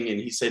welcoming. And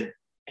he said,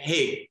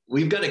 hey,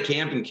 we've got a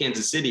camp in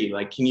Kansas City.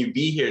 Like, can you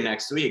be here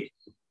next week?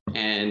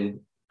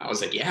 And I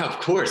was like, yeah, of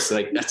course.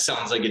 Like, that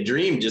sounds like a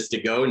dream, just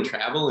to go and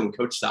travel and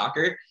coach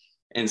soccer.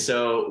 And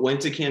so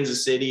went to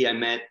Kansas City. I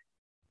met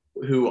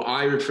who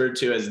I referred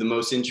to as the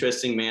most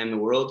interesting man in the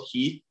world,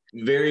 Heath.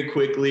 Very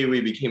quickly,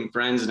 we became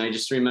friends. And I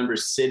just remember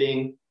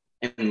sitting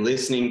and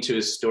listening to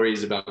his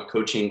stories about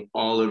coaching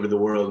all over the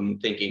world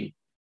and thinking,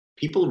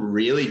 people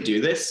really do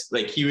this?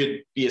 Like, he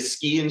would be a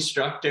ski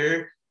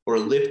instructor or a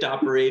lift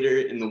operator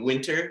in the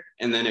winter,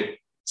 and then a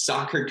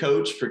soccer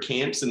coach for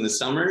camps in the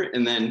summer,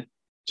 and then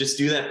just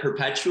do that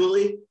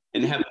perpetually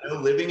and have no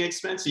living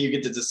expense. So you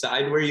get to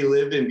decide where you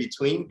live in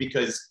between,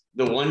 because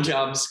the one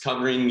job's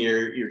covering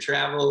your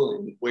travel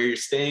and where you're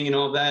staying and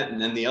all that.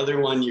 And then the other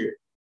one, you're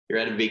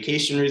at a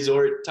vacation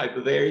resort type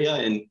of area.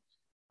 And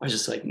I was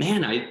just like,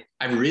 man,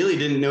 I really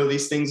didn't know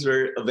these things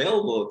were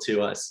available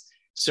to us.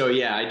 So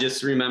yeah, I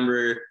just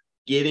remember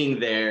getting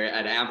there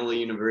at Avila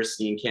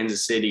University in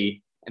Kansas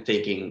City and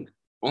thinking,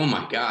 oh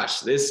my gosh,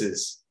 this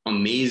is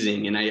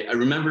amazing. And I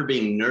remember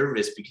being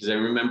nervous because I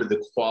remember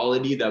the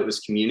quality that was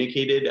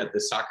communicated at the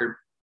Soccer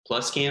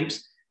Plus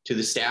camps to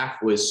the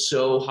staff was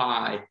so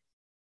high.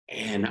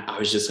 And I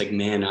was just like,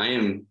 man, I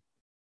am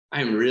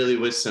really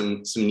with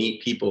some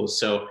neat people.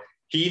 So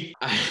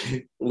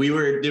we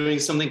were doing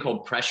something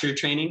called pressure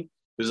training. It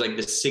was like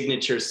the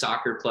signature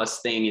Soccer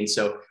Plus thing. And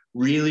so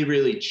really,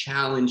 really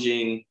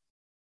challenging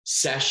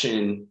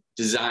session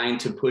designed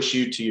to push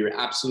you to your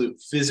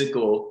absolute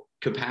physical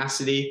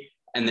capacity,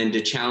 and then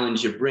to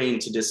challenge your brain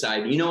to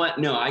decide, you know what?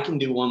 No, I can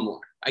do one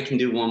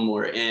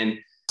more. And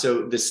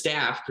so the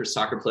staff for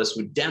Soccer Plus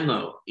would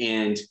demo.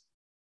 And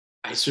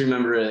I just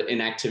remember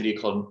an activity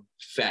called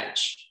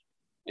fetch.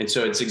 And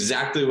so it's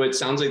exactly what it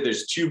sounds like.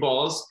 There's two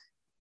balls.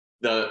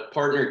 The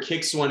partner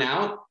kicks one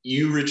out,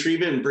 you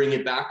retrieve it and bring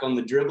it back on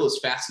the dribble as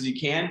fast as you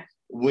can.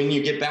 When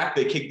you get back,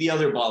 they kick the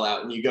other ball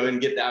out and you go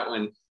and get that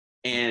one.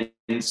 And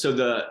so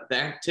the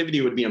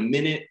activity would be a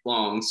minute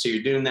long. So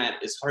you're doing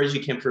that as hard as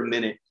you can for a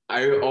minute.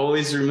 I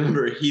always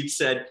remember he'd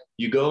said,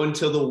 you go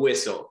until the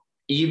whistle.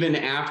 Even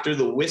after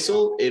the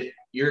whistle, if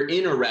you're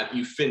in a rep,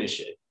 you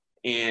finish it.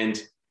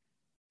 And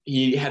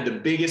he had the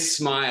biggest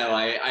smile.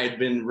 I had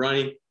been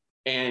running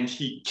and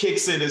he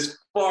kicks it as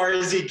far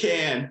as he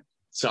can.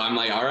 So I'm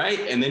like, all right.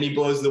 And then he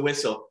blows the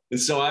whistle. And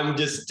so I'm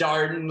just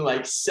darting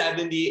like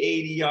 70,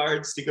 80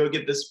 yards to go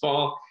get this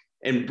ball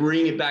and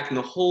bring it back. And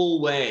the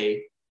whole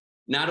way,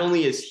 not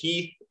only is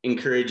Heath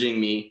encouraging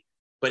me,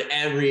 but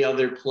every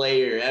other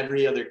player,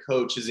 every other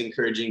coach is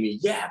encouraging me.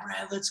 Yeah,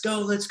 Brad, let's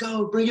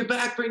go. Bring it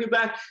back.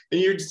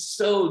 And you're just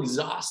so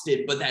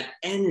exhausted, but that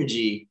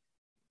energy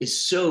is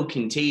so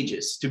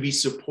contagious to be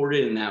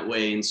supported in that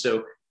way. And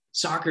so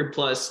Soccer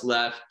Plus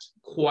left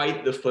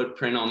quite the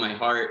footprint on my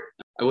heart.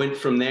 I went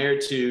from there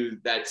to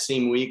that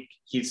same week,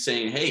 he's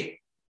saying, hey,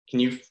 can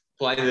you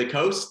fly to the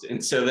coast?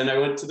 And so then I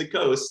went to the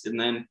coast, and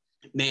then,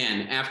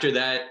 man, after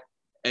that,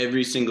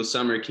 every single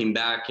summer came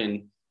back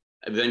and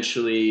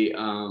eventually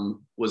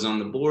was on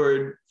the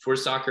board for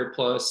Soccer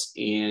Plus,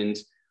 and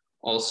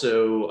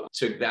also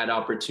took that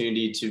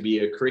opportunity to be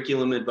a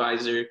curriculum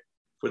advisor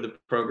for the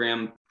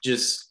program.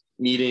 Just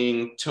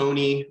meeting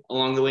Tony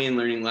along the way and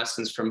learning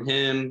lessons from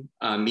him,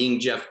 meeting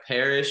Jeff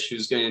Parrish,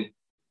 who's going to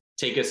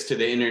take us to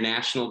the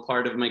international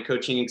part of my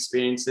coaching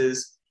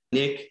experiences,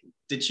 Nick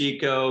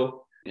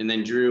DeChico, and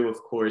then Drew,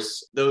 of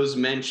course. Those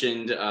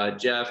mentioned,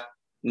 Jeff,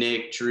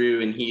 Nick,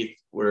 Drew, and Heath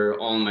were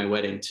all in my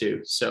wedding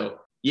too. So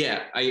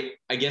yeah,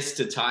 I guess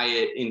to tie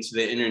it into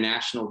the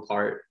international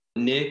part,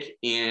 Nick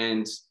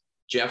and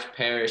Jeff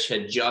Parrish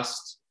had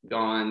just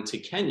gone to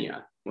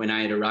Kenya when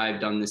I had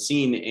arrived on the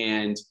scene,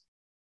 and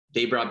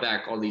they brought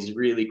back all these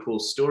really cool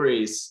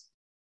stories.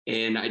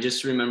 And I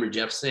just remember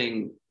Jeff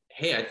saying,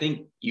 hey, I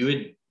think you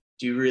would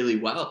do really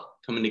well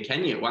coming to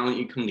Kenya. Why don't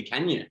you come to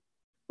Kenya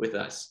with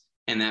us?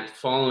 And that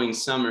following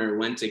summer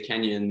went to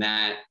Kenya, and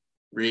that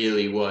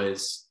really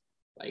was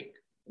like,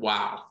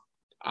 wow,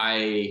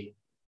 I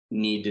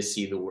need to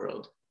see the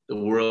world. The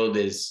world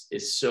is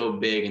so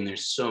big, and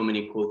there's so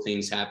many cool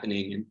things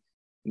happening. And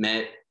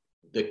met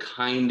the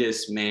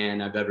kindest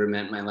man I've ever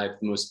met in my life,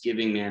 the most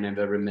giving man I've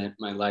ever met in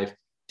my life,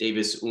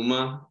 Davis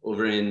Uma,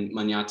 over in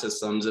Manyata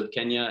slums of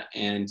Kenya.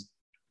 And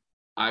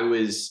I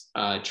was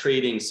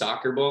trading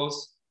soccer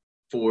balls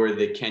for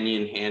the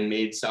Kenyan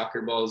handmade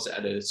soccer balls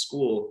at a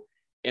school.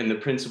 And the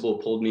principal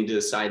pulled me to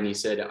the side and he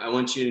said, I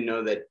want you to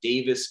know that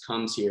Davis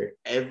comes here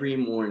every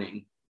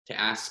morning to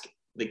ask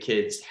the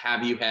kids,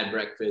 have you had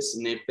breakfast?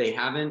 And if they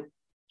haven't,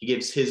 he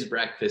gives his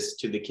breakfast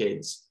to the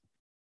kids.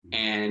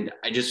 And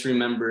I just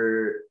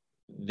remember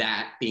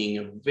that being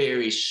a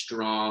very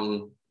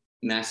strong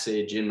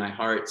message in my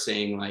heart,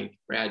 saying like,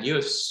 Brad, you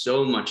have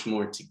so much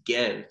more to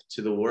give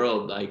to the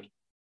world. Like,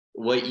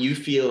 what you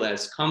feel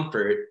as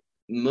comfort,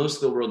 most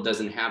of the world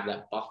doesn't have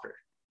that buffer.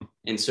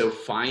 And so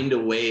find a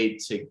way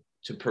to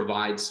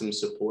provide some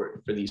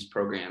support for these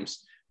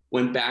programs.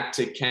 Went back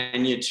to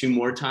Kenya 2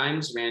 more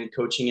times, ran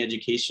coaching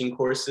education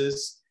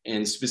courses,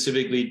 and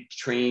specifically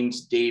trained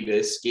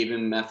Davis, gave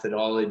him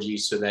methodology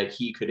so that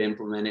he could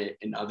implement it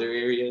in other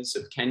areas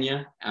of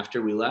Kenya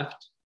after we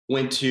left.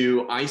 Went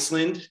to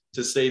Iceland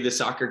to study the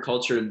soccer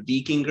culture of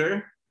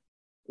Vikingur.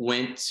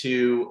 Went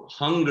to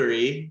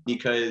Hungary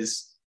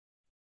because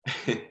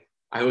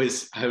I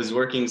was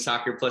working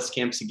Soccer Plus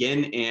camps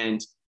again, and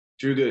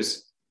Drew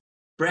goes,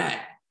 Brad,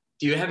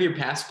 do you have your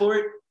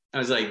passport? I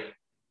was like,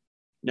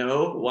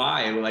 no,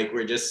 why? Like,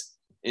 we're just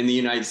in the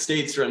United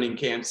States running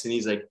camps. And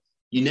he's like,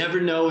 you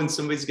never know when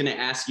somebody's going to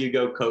ask you to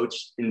go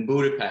coach in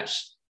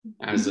Budapest.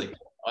 I was like,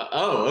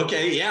 oh,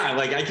 okay. Yeah.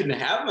 Like, I can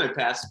have my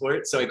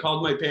passport. So I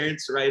called my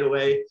parents right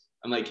away.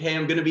 I'm like, hey,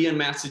 I'm going to be in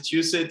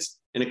Massachusetts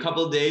in a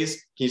couple of days.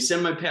 Can you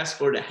send my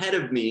passport ahead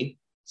of me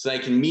so I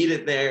can meet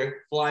it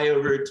there, fly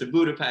over to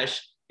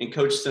Budapest and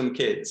coach some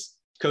kids?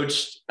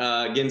 Coached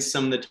against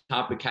some of the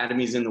top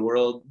academies in the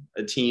world,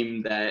 a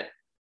team that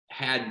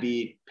had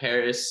beat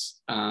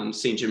Paris,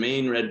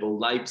 Saint-Germain, Red Bull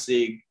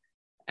Leipzig,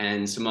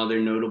 and some other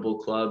notable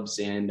clubs.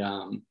 And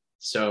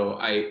so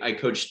I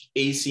coached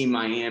AC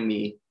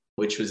Miami,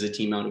 which was a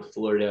team out of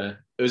Florida.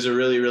 It was a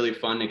really, really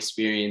fun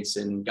experience,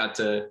 and got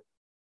to,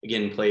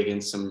 again, play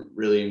against some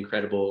really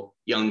incredible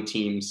young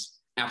teams.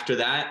 After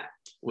that,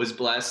 was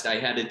blessed. I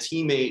had a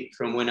teammate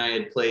from when I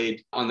had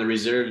played on the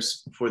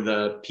reserves for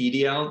the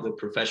PDL, the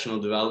Professional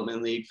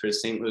Development League for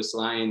St. Louis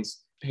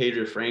Lions,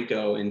 Pedro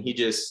Franco, and he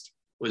just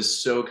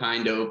was so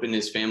kind to open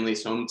his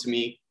family's home to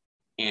me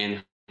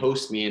and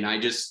host me. And I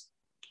just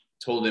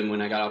told him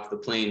when I got off the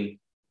plane,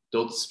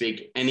 don't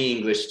speak any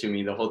English to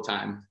me the whole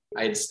time.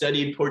 I had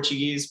studied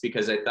Portuguese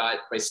because I thought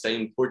by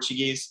studying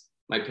Portuguese,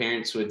 my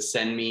parents would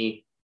send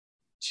me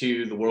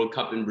to the World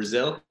Cup in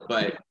Brazil,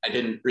 but I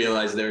didn't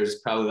realize there was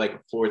probably like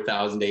a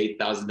 $4,000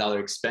 to $8,000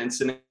 expense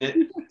in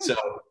it. So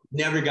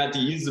never got to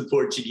use the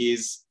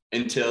Portuguese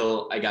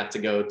until I got to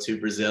go to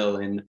Brazil.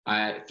 And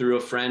I, through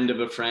a friend of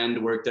a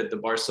friend, worked at the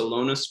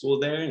Barcelona school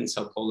there in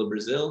Sao Paulo,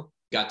 Brazil.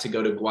 Got to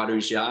go to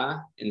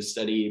Guarujá and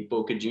study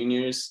Boca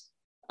Juniors.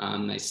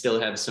 I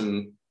still have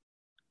some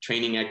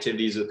training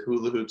activities with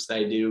hula hoops that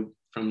I do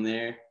from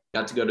there.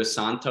 Got to go to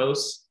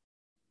Santos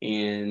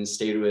and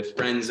stayed with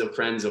friends of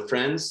friends of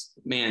friends.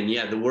 Man,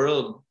 yeah, the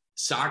world,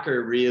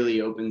 soccer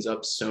really opens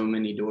up so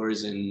many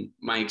doors. And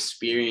my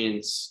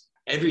experience,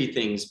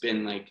 everything's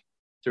been like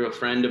through a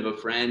friend of a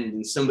friend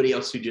and somebody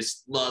else who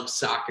just loves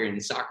soccer.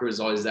 And soccer was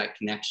always that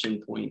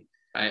connection point.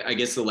 I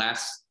guess the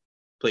last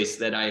place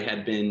that I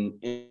had been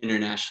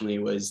internationally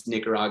was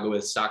Nicaragua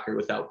with Soccer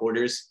Without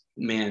Borders.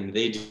 Man,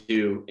 they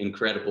do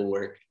incredible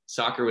work.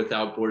 Soccer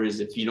Without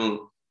Borders, if you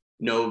don't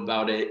know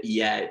about it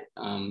yet,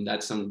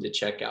 that's something to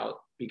check out,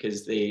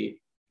 because they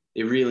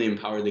really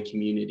empower the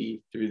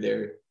community through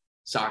their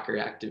soccer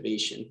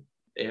activation.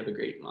 They have a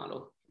great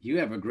model. You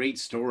have a great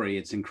story.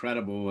 It's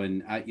incredible.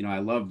 And I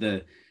love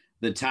the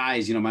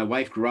ties. My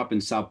wife grew up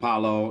in Sao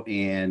Paulo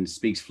and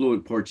speaks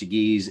fluent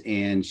Portuguese,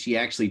 and she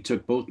actually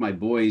took both my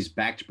boys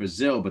back to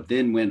Brazil, but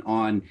then went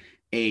on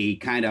a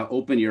kind of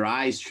open your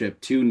eyes trip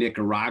to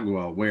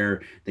Nicaragua,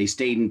 where they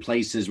stayed in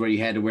places where you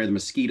had to wear the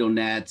mosquito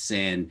nets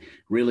and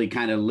really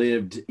kind of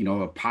lived,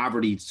 a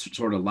poverty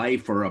sort of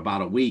life for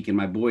about a week. And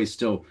my boys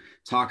still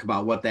talk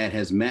about what that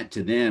has meant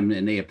to them,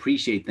 and they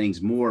appreciate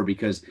things more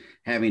because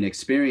having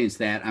experienced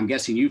that. I'm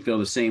guessing you feel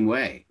the same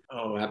way.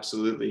 Oh,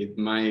 absolutely.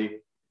 My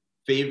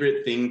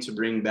favorite thing to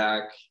bring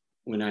back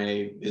when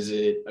I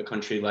visit a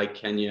country like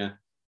Kenya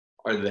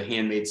are the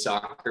handmade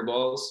soccer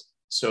balls.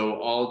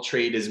 So I'll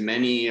trade as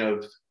many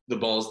of the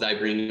balls that I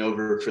bring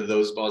over for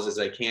those balls as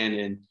I can.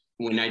 And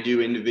when I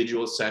do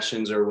individual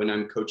sessions or when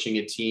I'm coaching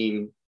a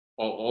team,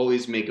 I'll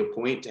always make a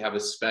point to have a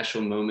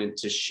special moment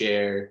to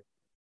share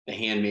the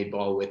handmade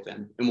ball with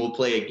them. And we'll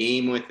play a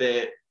game with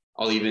it.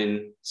 I'll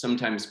even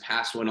sometimes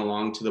pass one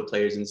along to the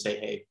players and say,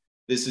 hey,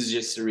 this is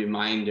just a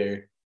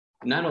reminder,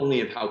 not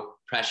only of how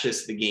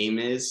precious the game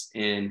is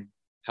and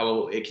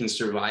how it can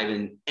survive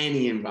in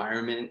any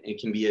environment, it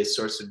can be a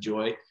source of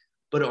joy,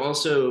 but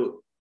also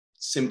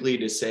simply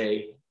to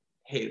say,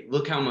 hey,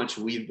 look how much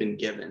we've been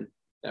given,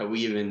 that we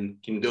even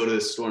can go to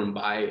the store and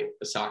buy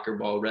a soccer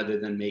ball rather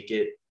than make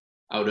it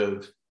out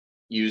of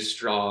used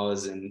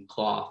straws and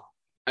cloth.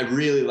 I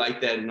really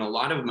like that. And a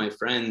lot of my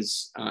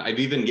friends, I've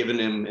even given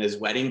them as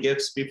wedding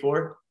gifts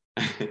before.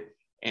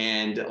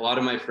 And a lot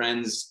of my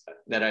friends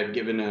that I've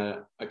given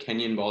a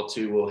Kenyan ball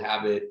to will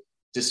have it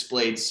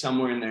displayed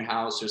somewhere in their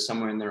house or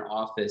somewhere in their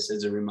office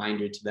as a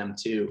reminder to them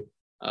too,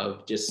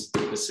 of just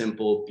the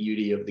simple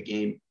beauty of the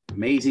game.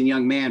 Amazing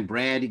young man,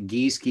 Brad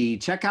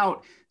Gieske. Check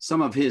out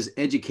some of his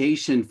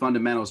education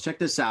fundamentals. Check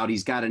this out.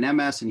 He's got an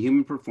MS in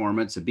human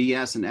performance, a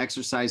BS in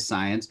exercise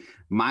science,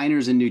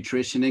 minors in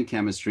nutrition and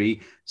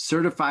chemistry,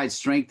 certified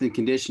strength and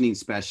conditioning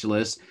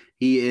specialist.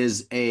 He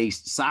is a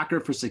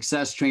Soccer for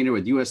Success trainer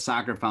with U.S.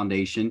 Soccer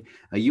Foundation,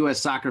 a U.S.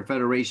 Soccer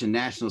Federation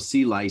National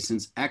C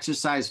license,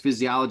 exercise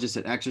physiologist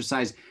at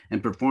Exercise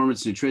and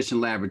Performance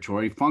Nutrition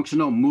Laboratory,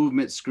 functional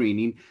movement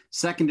screening,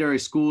 secondary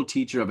school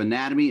teacher of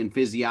anatomy and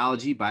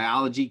physiology,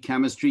 biology,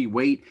 chemistry,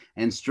 weight,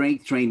 and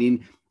strength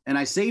training. And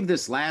I saved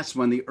this last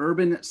one, the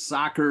Urban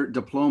Soccer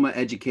Diploma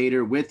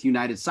Educator with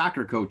United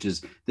Soccer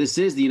Coaches. This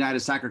is the United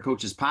Soccer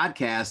Coaches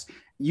podcast.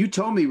 You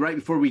told me right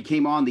before we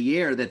came on the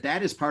air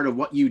that is part of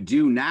what you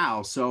do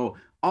now. So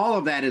all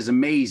of that is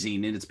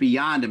amazing, and it's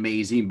beyond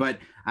amazing, but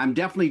I'm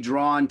definitely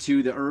drawn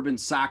to the Urban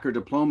Soccer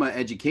Diploma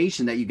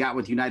education that you got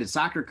with United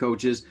Soccer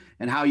Coaches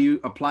and how you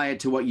apply it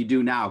to what you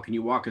do now. Can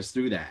you walk us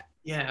through that?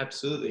 Yeah,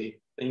 absolutely.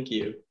 Thank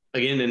you.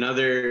 Again,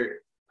 another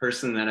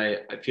person that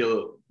I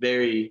feel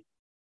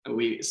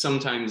we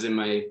sometimes in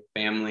my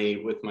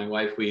family with my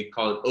wife, we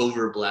call it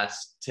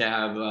overblessed to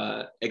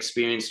have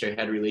experienced or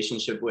had a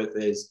relationship with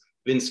is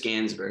Vince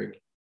Gansberg,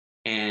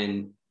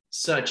 and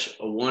such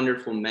a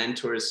wonderful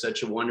mentor,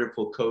 such a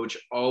wonderful coach,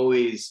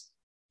 always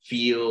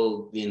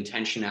feel the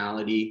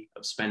intentionality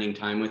of spending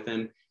time with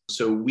him.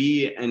 So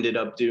we ended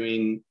up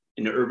doing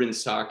an urban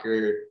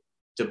soccer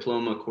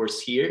diploma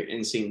course here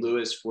in St.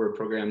 Louis for a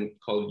program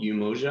called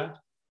Umoja,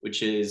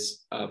 which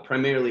is a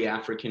primarily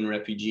African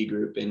refugee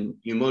group, and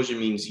Umoja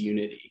means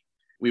unity.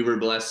 We were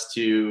blessed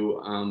to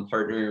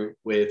partner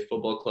with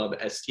Football Club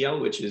STL,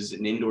 which is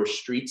an indoor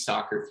street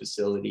soccer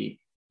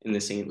facility in the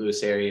St.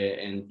 Louis area.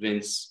 And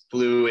Vince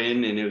flew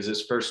in, and it was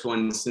his first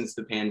one since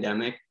the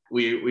pandemic.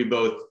 We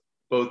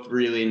both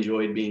really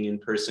enjoyed being in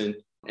person.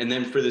 And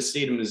then for the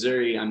state of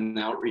Missouri, I'm an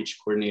outreach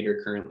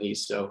coordinator currently.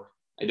 So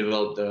I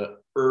developed the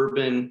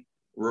urban,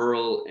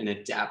 rural, and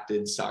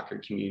adapted soccer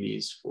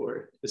communities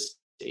for the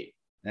state.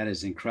 That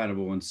is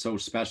incredible and so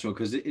special,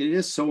 because it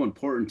is so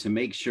important to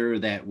make sure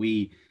that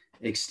we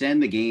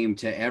extend the game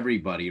to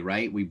everybody,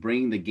 right? We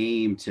bring the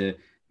game to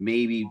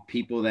maybe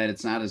people that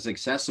it's not as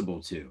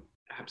accessible to.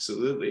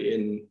 Absolutely.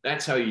 And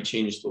that's how you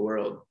change the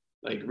world.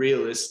 Like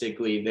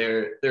realistically,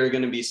 there are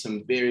going to be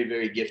some very,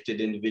 very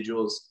gifted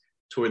individuals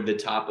toward the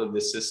top of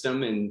the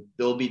system, and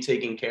they'll be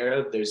taken care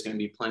of. There's going to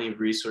be plenty of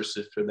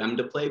resources for them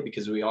to play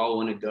because we all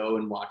want to go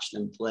and watch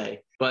them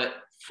play. But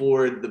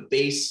for the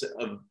base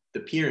of the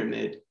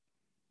pyramid,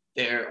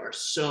 there are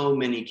so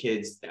many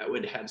kids that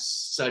would have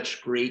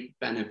such great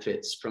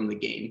benefits from the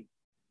game,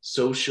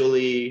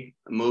 socially,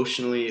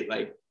 emotionally,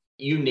 like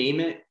you name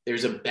it,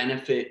 there's a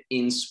benefit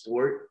in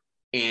sport,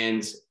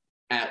 and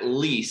at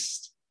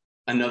least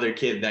another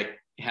kid that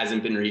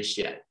hasn't been reached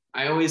yet.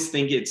 I always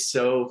think it's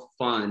so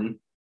fun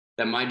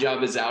that my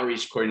job as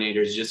outreach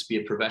coordinator is just be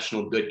a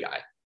professional good guy,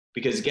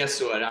 because guess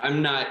what?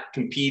 I'm not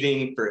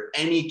competing for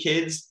any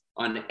kids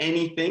on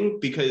anything,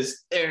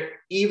 because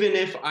even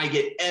if I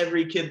get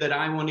every kid that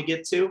I want to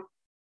get to,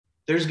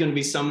 there's going to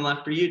be some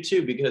left for you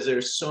too, because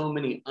there's so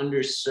many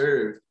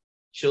underserved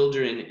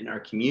children in our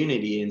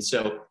community. And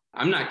so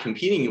I'm not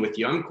competing with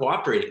you, I'm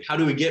cooperating. How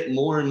do we get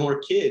more and more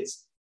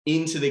kids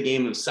into the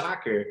game of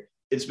soccer?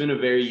 It's been a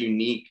very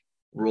unique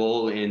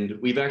role, and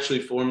we've actually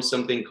formed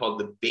something called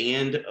the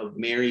Band of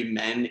Merry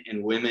Men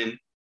and Women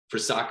for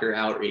Soccer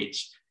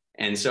Outreach.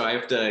 And so I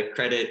have to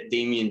credit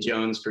Damian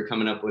Jones for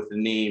coming up with the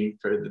name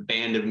for the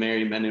Band of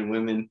Merry Men and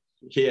Women.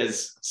 He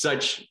has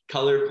such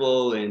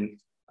colorful and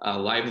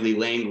lively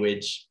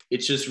language.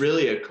 It's just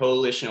really a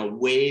coalition, a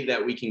way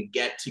that we can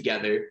get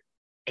together,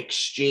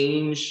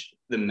 exchange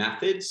the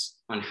methods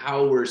on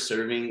how we're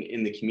serving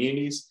in the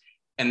communities,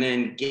 and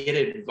then get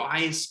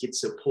advice, get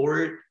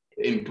support,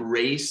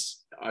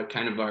 embrace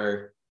kind of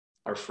our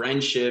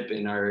friendship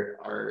and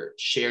our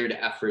shared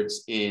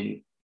efforts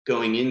in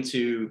going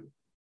into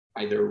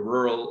either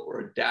rural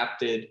or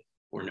adapted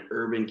or an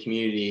urban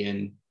community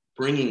and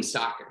bringing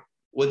soccer.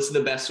 What's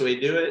the best way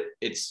to do it?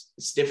 It's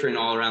different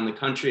all around the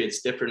country.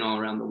 It's different all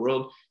around the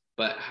world.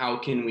 But how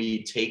can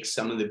we take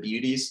some of the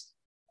beauties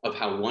of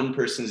how one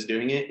person's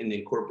doing it and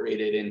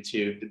incorporate it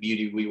into the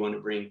beauty we want to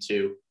bring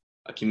to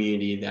a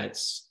community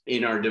that's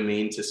in our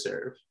domain to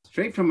serve?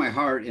 Straight from my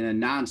heart, in a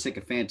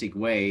non-sycophantic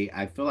way,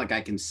 I feel like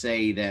I can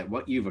say that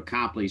what you've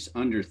accomplished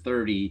under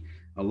 30,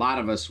 a lot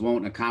of us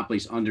won't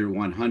accomplish under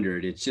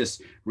 100. It's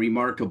just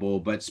remarkable.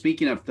 But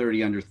speaking of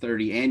 30 under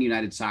 30 and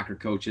United Soccer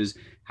Coaches,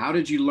 how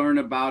did you learn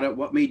about it?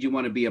 What made you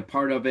want to be a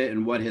part of it?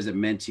 And what has it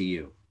meant to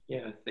you?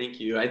 Yeah, thank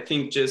you. I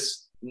think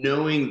just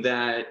knowing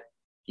that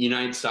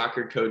United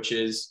Soccer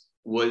Coaches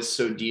was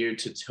so dear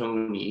to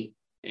Tony,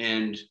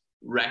 and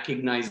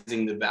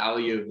recognizing the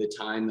value of the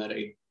time that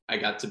I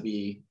got to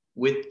be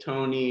with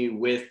Tony,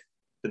 with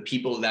the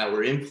people that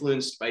were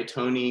influenced by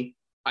Tony,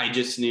 I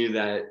just knew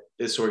that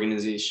this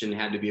organization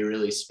had to be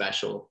really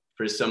special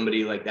for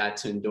somebody like that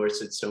to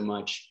endorse it so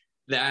much.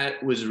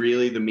 That was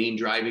really the main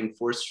driving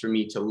force for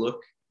me to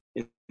look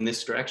in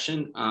this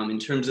direction. In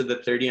terms of the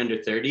 30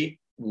 under 30,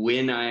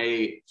 when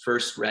I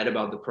first read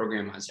about the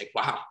program, I was like,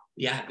 wow,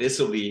 yeah, this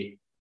will be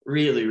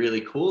really,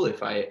 really cool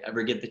if I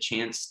ever get the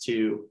chance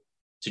to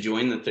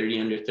join the 30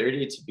 under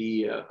 30, to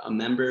be a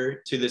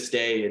member. To this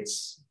day,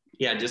 it's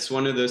just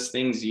one of those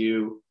things.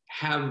 You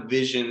have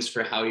visions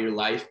for how your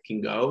life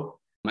can go.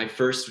 My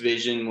first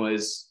vision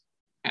was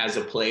as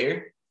a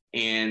player,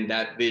 and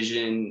that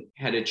vision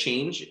had to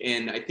change.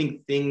 And I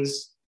think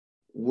things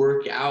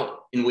work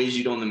out in ways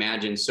you don't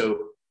imagine.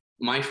 So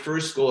my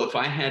first goal, if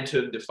I had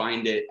to have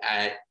defined it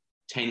at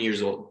 10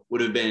 years old,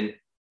 would have been,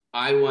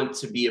 I want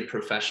to be a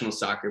professional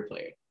soccer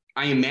player.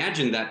 I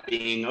imagined that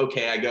being,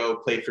 okay, I go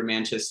play for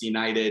Manchester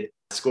United,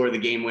 score the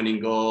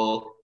game-winning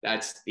goal,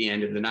 that's the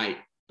end of the night.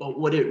 But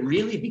what it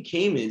really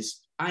became is,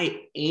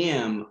 I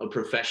am a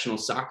professional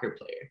soccer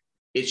player.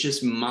 It's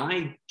just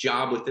my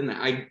job within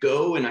that. I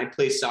go and I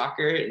play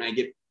soccer, and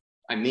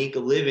I make a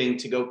living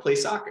to go play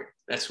soccer.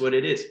 That's what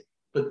it is.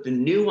 But the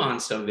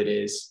nuance of it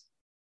is,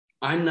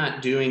 I'm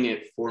not doing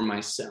it for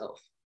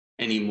myself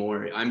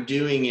anymore. I'm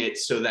doing it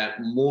so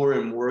that more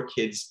and more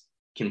kids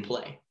can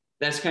play.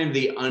 That's kind of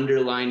the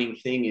underlining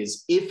thing,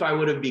 is if I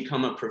would have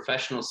become a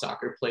professional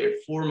soccer player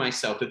for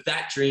myself, if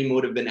that dream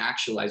would have been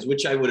actualized,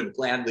 which I would have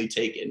gladly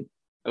taken,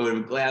 I would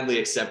have gladly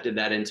accepted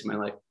that into my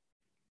life,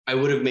 I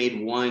would have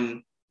made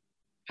one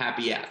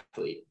happy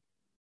athlete.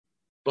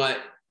 But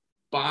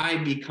by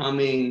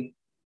becoming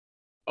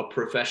a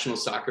professional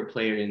soccer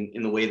player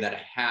in the way that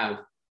I have,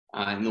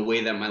 in the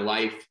way that my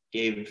life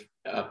gave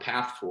a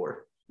path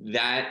for,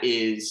 that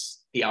is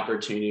the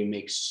opportunity to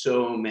make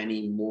so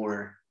many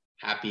more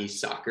happy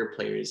soccer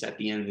players at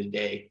the end of the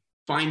day.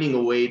 Finding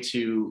a way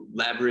to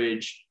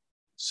leverage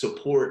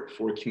support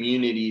for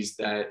communities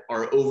that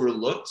are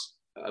overlooked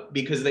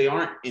because they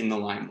aren't in the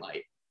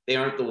limelight. They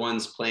aren't the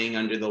ones playing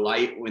under the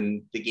light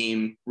when the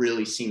game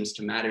really seems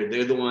to matter.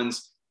 They're the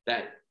ones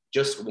that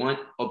just want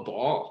a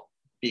ball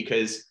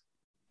because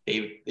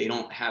they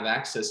don't have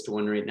access to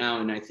one right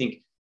now. And I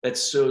think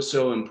that's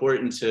so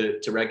important to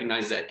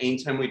recognize that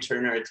anytime we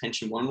turn our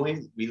attention one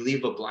way, we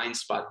leave a blind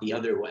spot the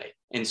other way.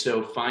 And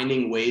so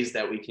finding ways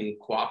that we can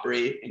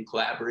cooperate and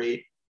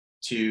collaborate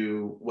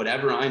to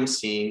whatever I'm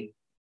seeing,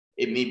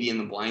 it may be in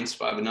the blind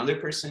spot of another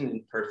person,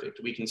 and perfect,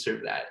 we can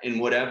serve that.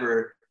 And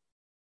whatever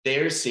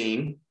they're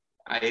seeing,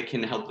 I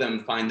can help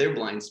them find their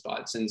blind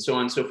spots, and so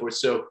on and so forth.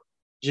 So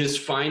just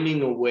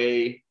finding a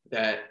way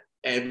that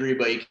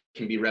everybody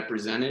can be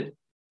represented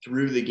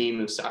through the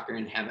game of soccer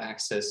and have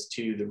access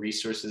to the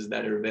resources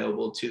that are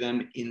available to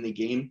them in the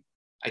game,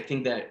 I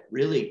think that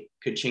really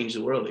could change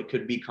the world. It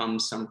could become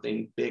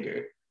something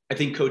bigger. I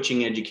think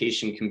coaching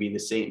education can be the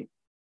same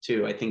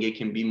too. I think it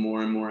can be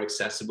more and more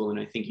accessible. And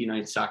I think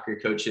United Soccer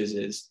Coaches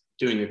is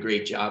doing a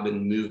great job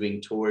in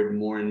moving toward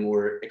more and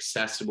more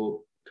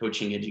accessible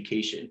coaching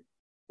education,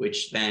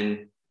 which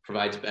then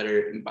provides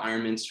better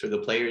environments for the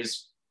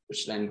players,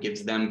 which then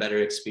gives them better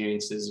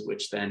experiences,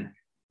 which then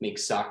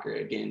makes soccer,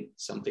 again,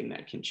 something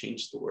that can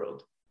change the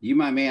world. You,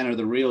 my man, are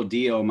the real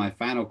deal. My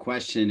final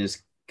question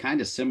is kind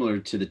of similar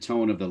to the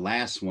tone of the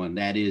last one.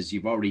 That is,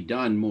 you've already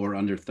done more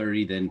under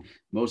 30 than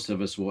most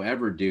of us will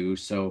ever do.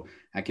 So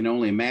I can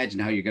only imagine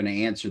how you're going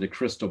to answer the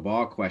crystal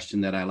ball question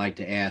that I like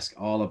to ask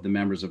all of the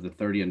members of the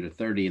 30 under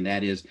 30. And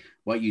that is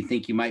what you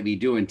think you might be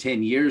doing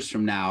 10 years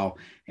from now.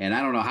 And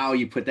I don't know how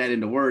you put that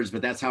into words,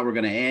 but that's how we're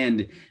going to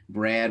end.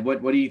 Brad,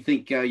 what do you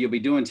think you'll be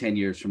doing 10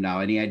 years from now?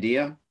 Any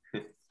idea?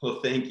 Well,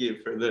 thank you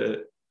for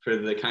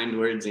the kind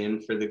words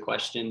and for the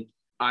question.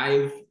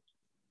 I've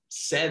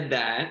said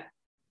that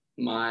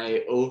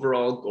my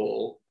overall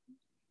goal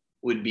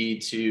would be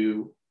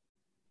to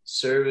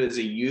serve as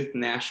a youth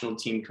national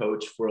team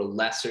coach for a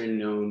lesser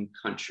known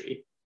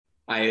country.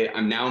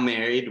 I'm now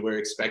married. We're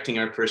expecting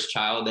our first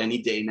child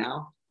any day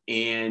now.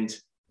 And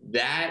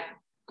that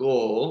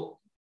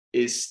goal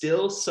is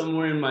still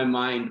somewhere in my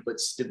mind, but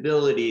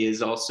stability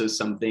is also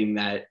something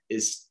that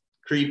is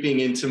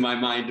creeping into my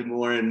mind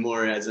more and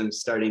more as I'm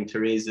starting to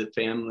raise a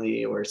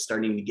family or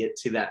starting to get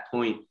to that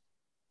point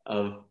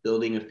of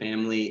building a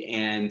family.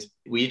 And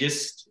we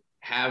just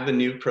have a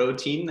new pro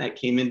team that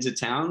came into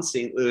town,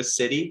 St. Louis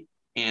City,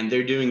 and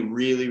they're doing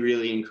really,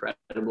 really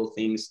incredible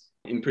things.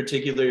 In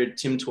particular,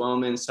 Tim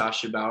Twellman,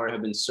 Sasha Bauer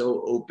have been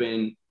so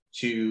open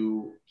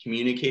to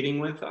communicating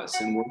with us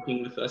and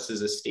working with us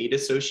as a state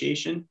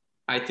association.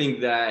 I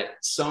think that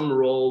some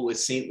role with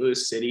St.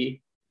 Louis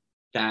City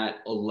that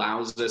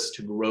allows us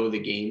to grow the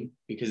game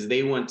because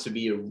they want to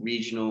be a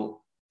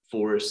regional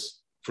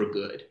force for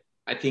good.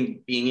 I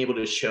think being able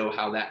to show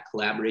how that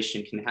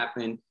collaboration can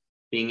happen,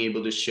 being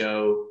able to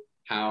show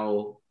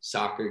how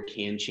soccer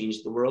can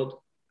change the world,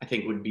 I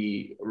think would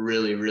be a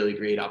really, really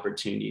great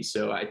opportunity.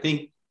 So I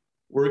think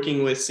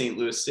working with St.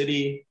 Louis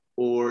City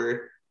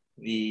or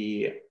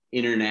the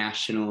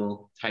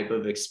international type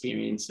of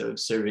experience of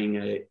serving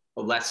a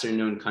lesser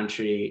known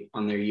country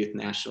on their youth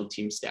national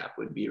team staff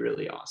would be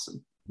really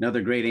awesome.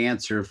 Another great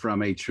answer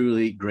from a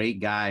truly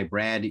great guy,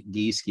 Brad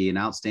Gieske, an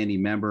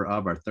outstanding member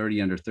of our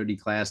 30 under 30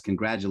 class.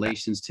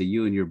 Congratulations to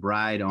you and your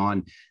bride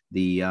on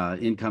the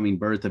incoming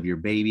birth of your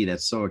baby.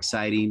 That's so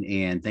exciting.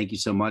 And thank you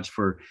so much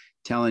for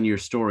telling your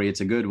story.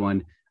 It's a good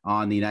one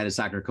on the United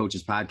Soccer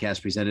Coaches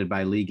podcast presented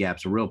by League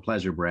Apps. A real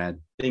pleasure, Brad.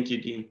 Thank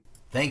you, Dean.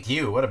 Thank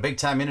you. What a big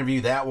time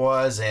interview that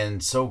was,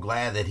 and so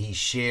glad that he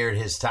shared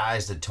his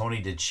ties to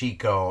Tony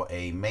DeCicco,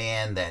 a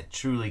man that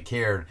truly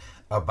cared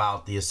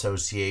about the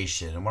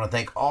association. I want to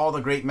thank all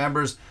the great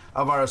members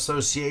of our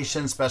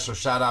association. Special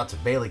shout out to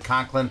Bailey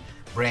Conklin,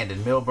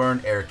 Brandon Milburn,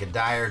 Erica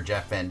Dyer,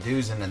 Jeff Van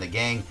Dusen, and the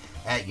gang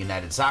at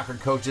United Soccer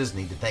Coaches.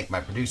 Need to thank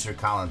my producer,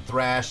 Colin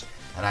Thrash,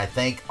 and I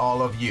thank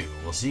all of you.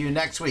 We'll see you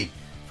next week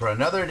for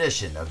another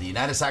edition of the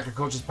United Soccer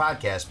Coaches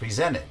podcast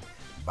presented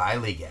by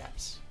League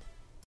Apps.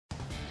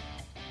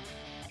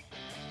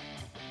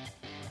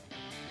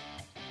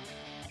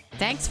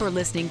 Thanks for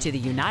listening to the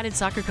United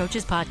Soccer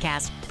Coaches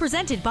podcast,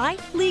 presented by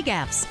League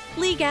Apps.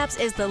 League Apps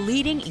is the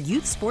leading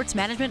youth sports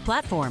management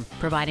platform,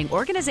 providing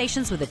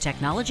organizations with the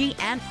technology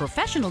and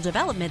professional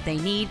development they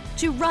need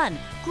to run,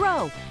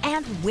 grow,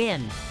 and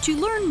win. To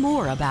learn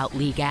more about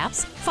League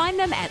Apps, find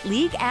them at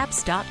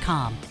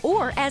leagueapps.com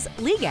or as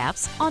League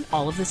Apps on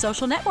all of the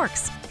social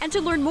networks. And to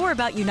learn more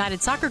about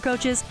United Soccer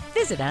Coaches,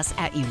 visit us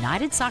at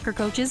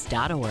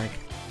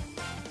unitedsoccercoaches.org.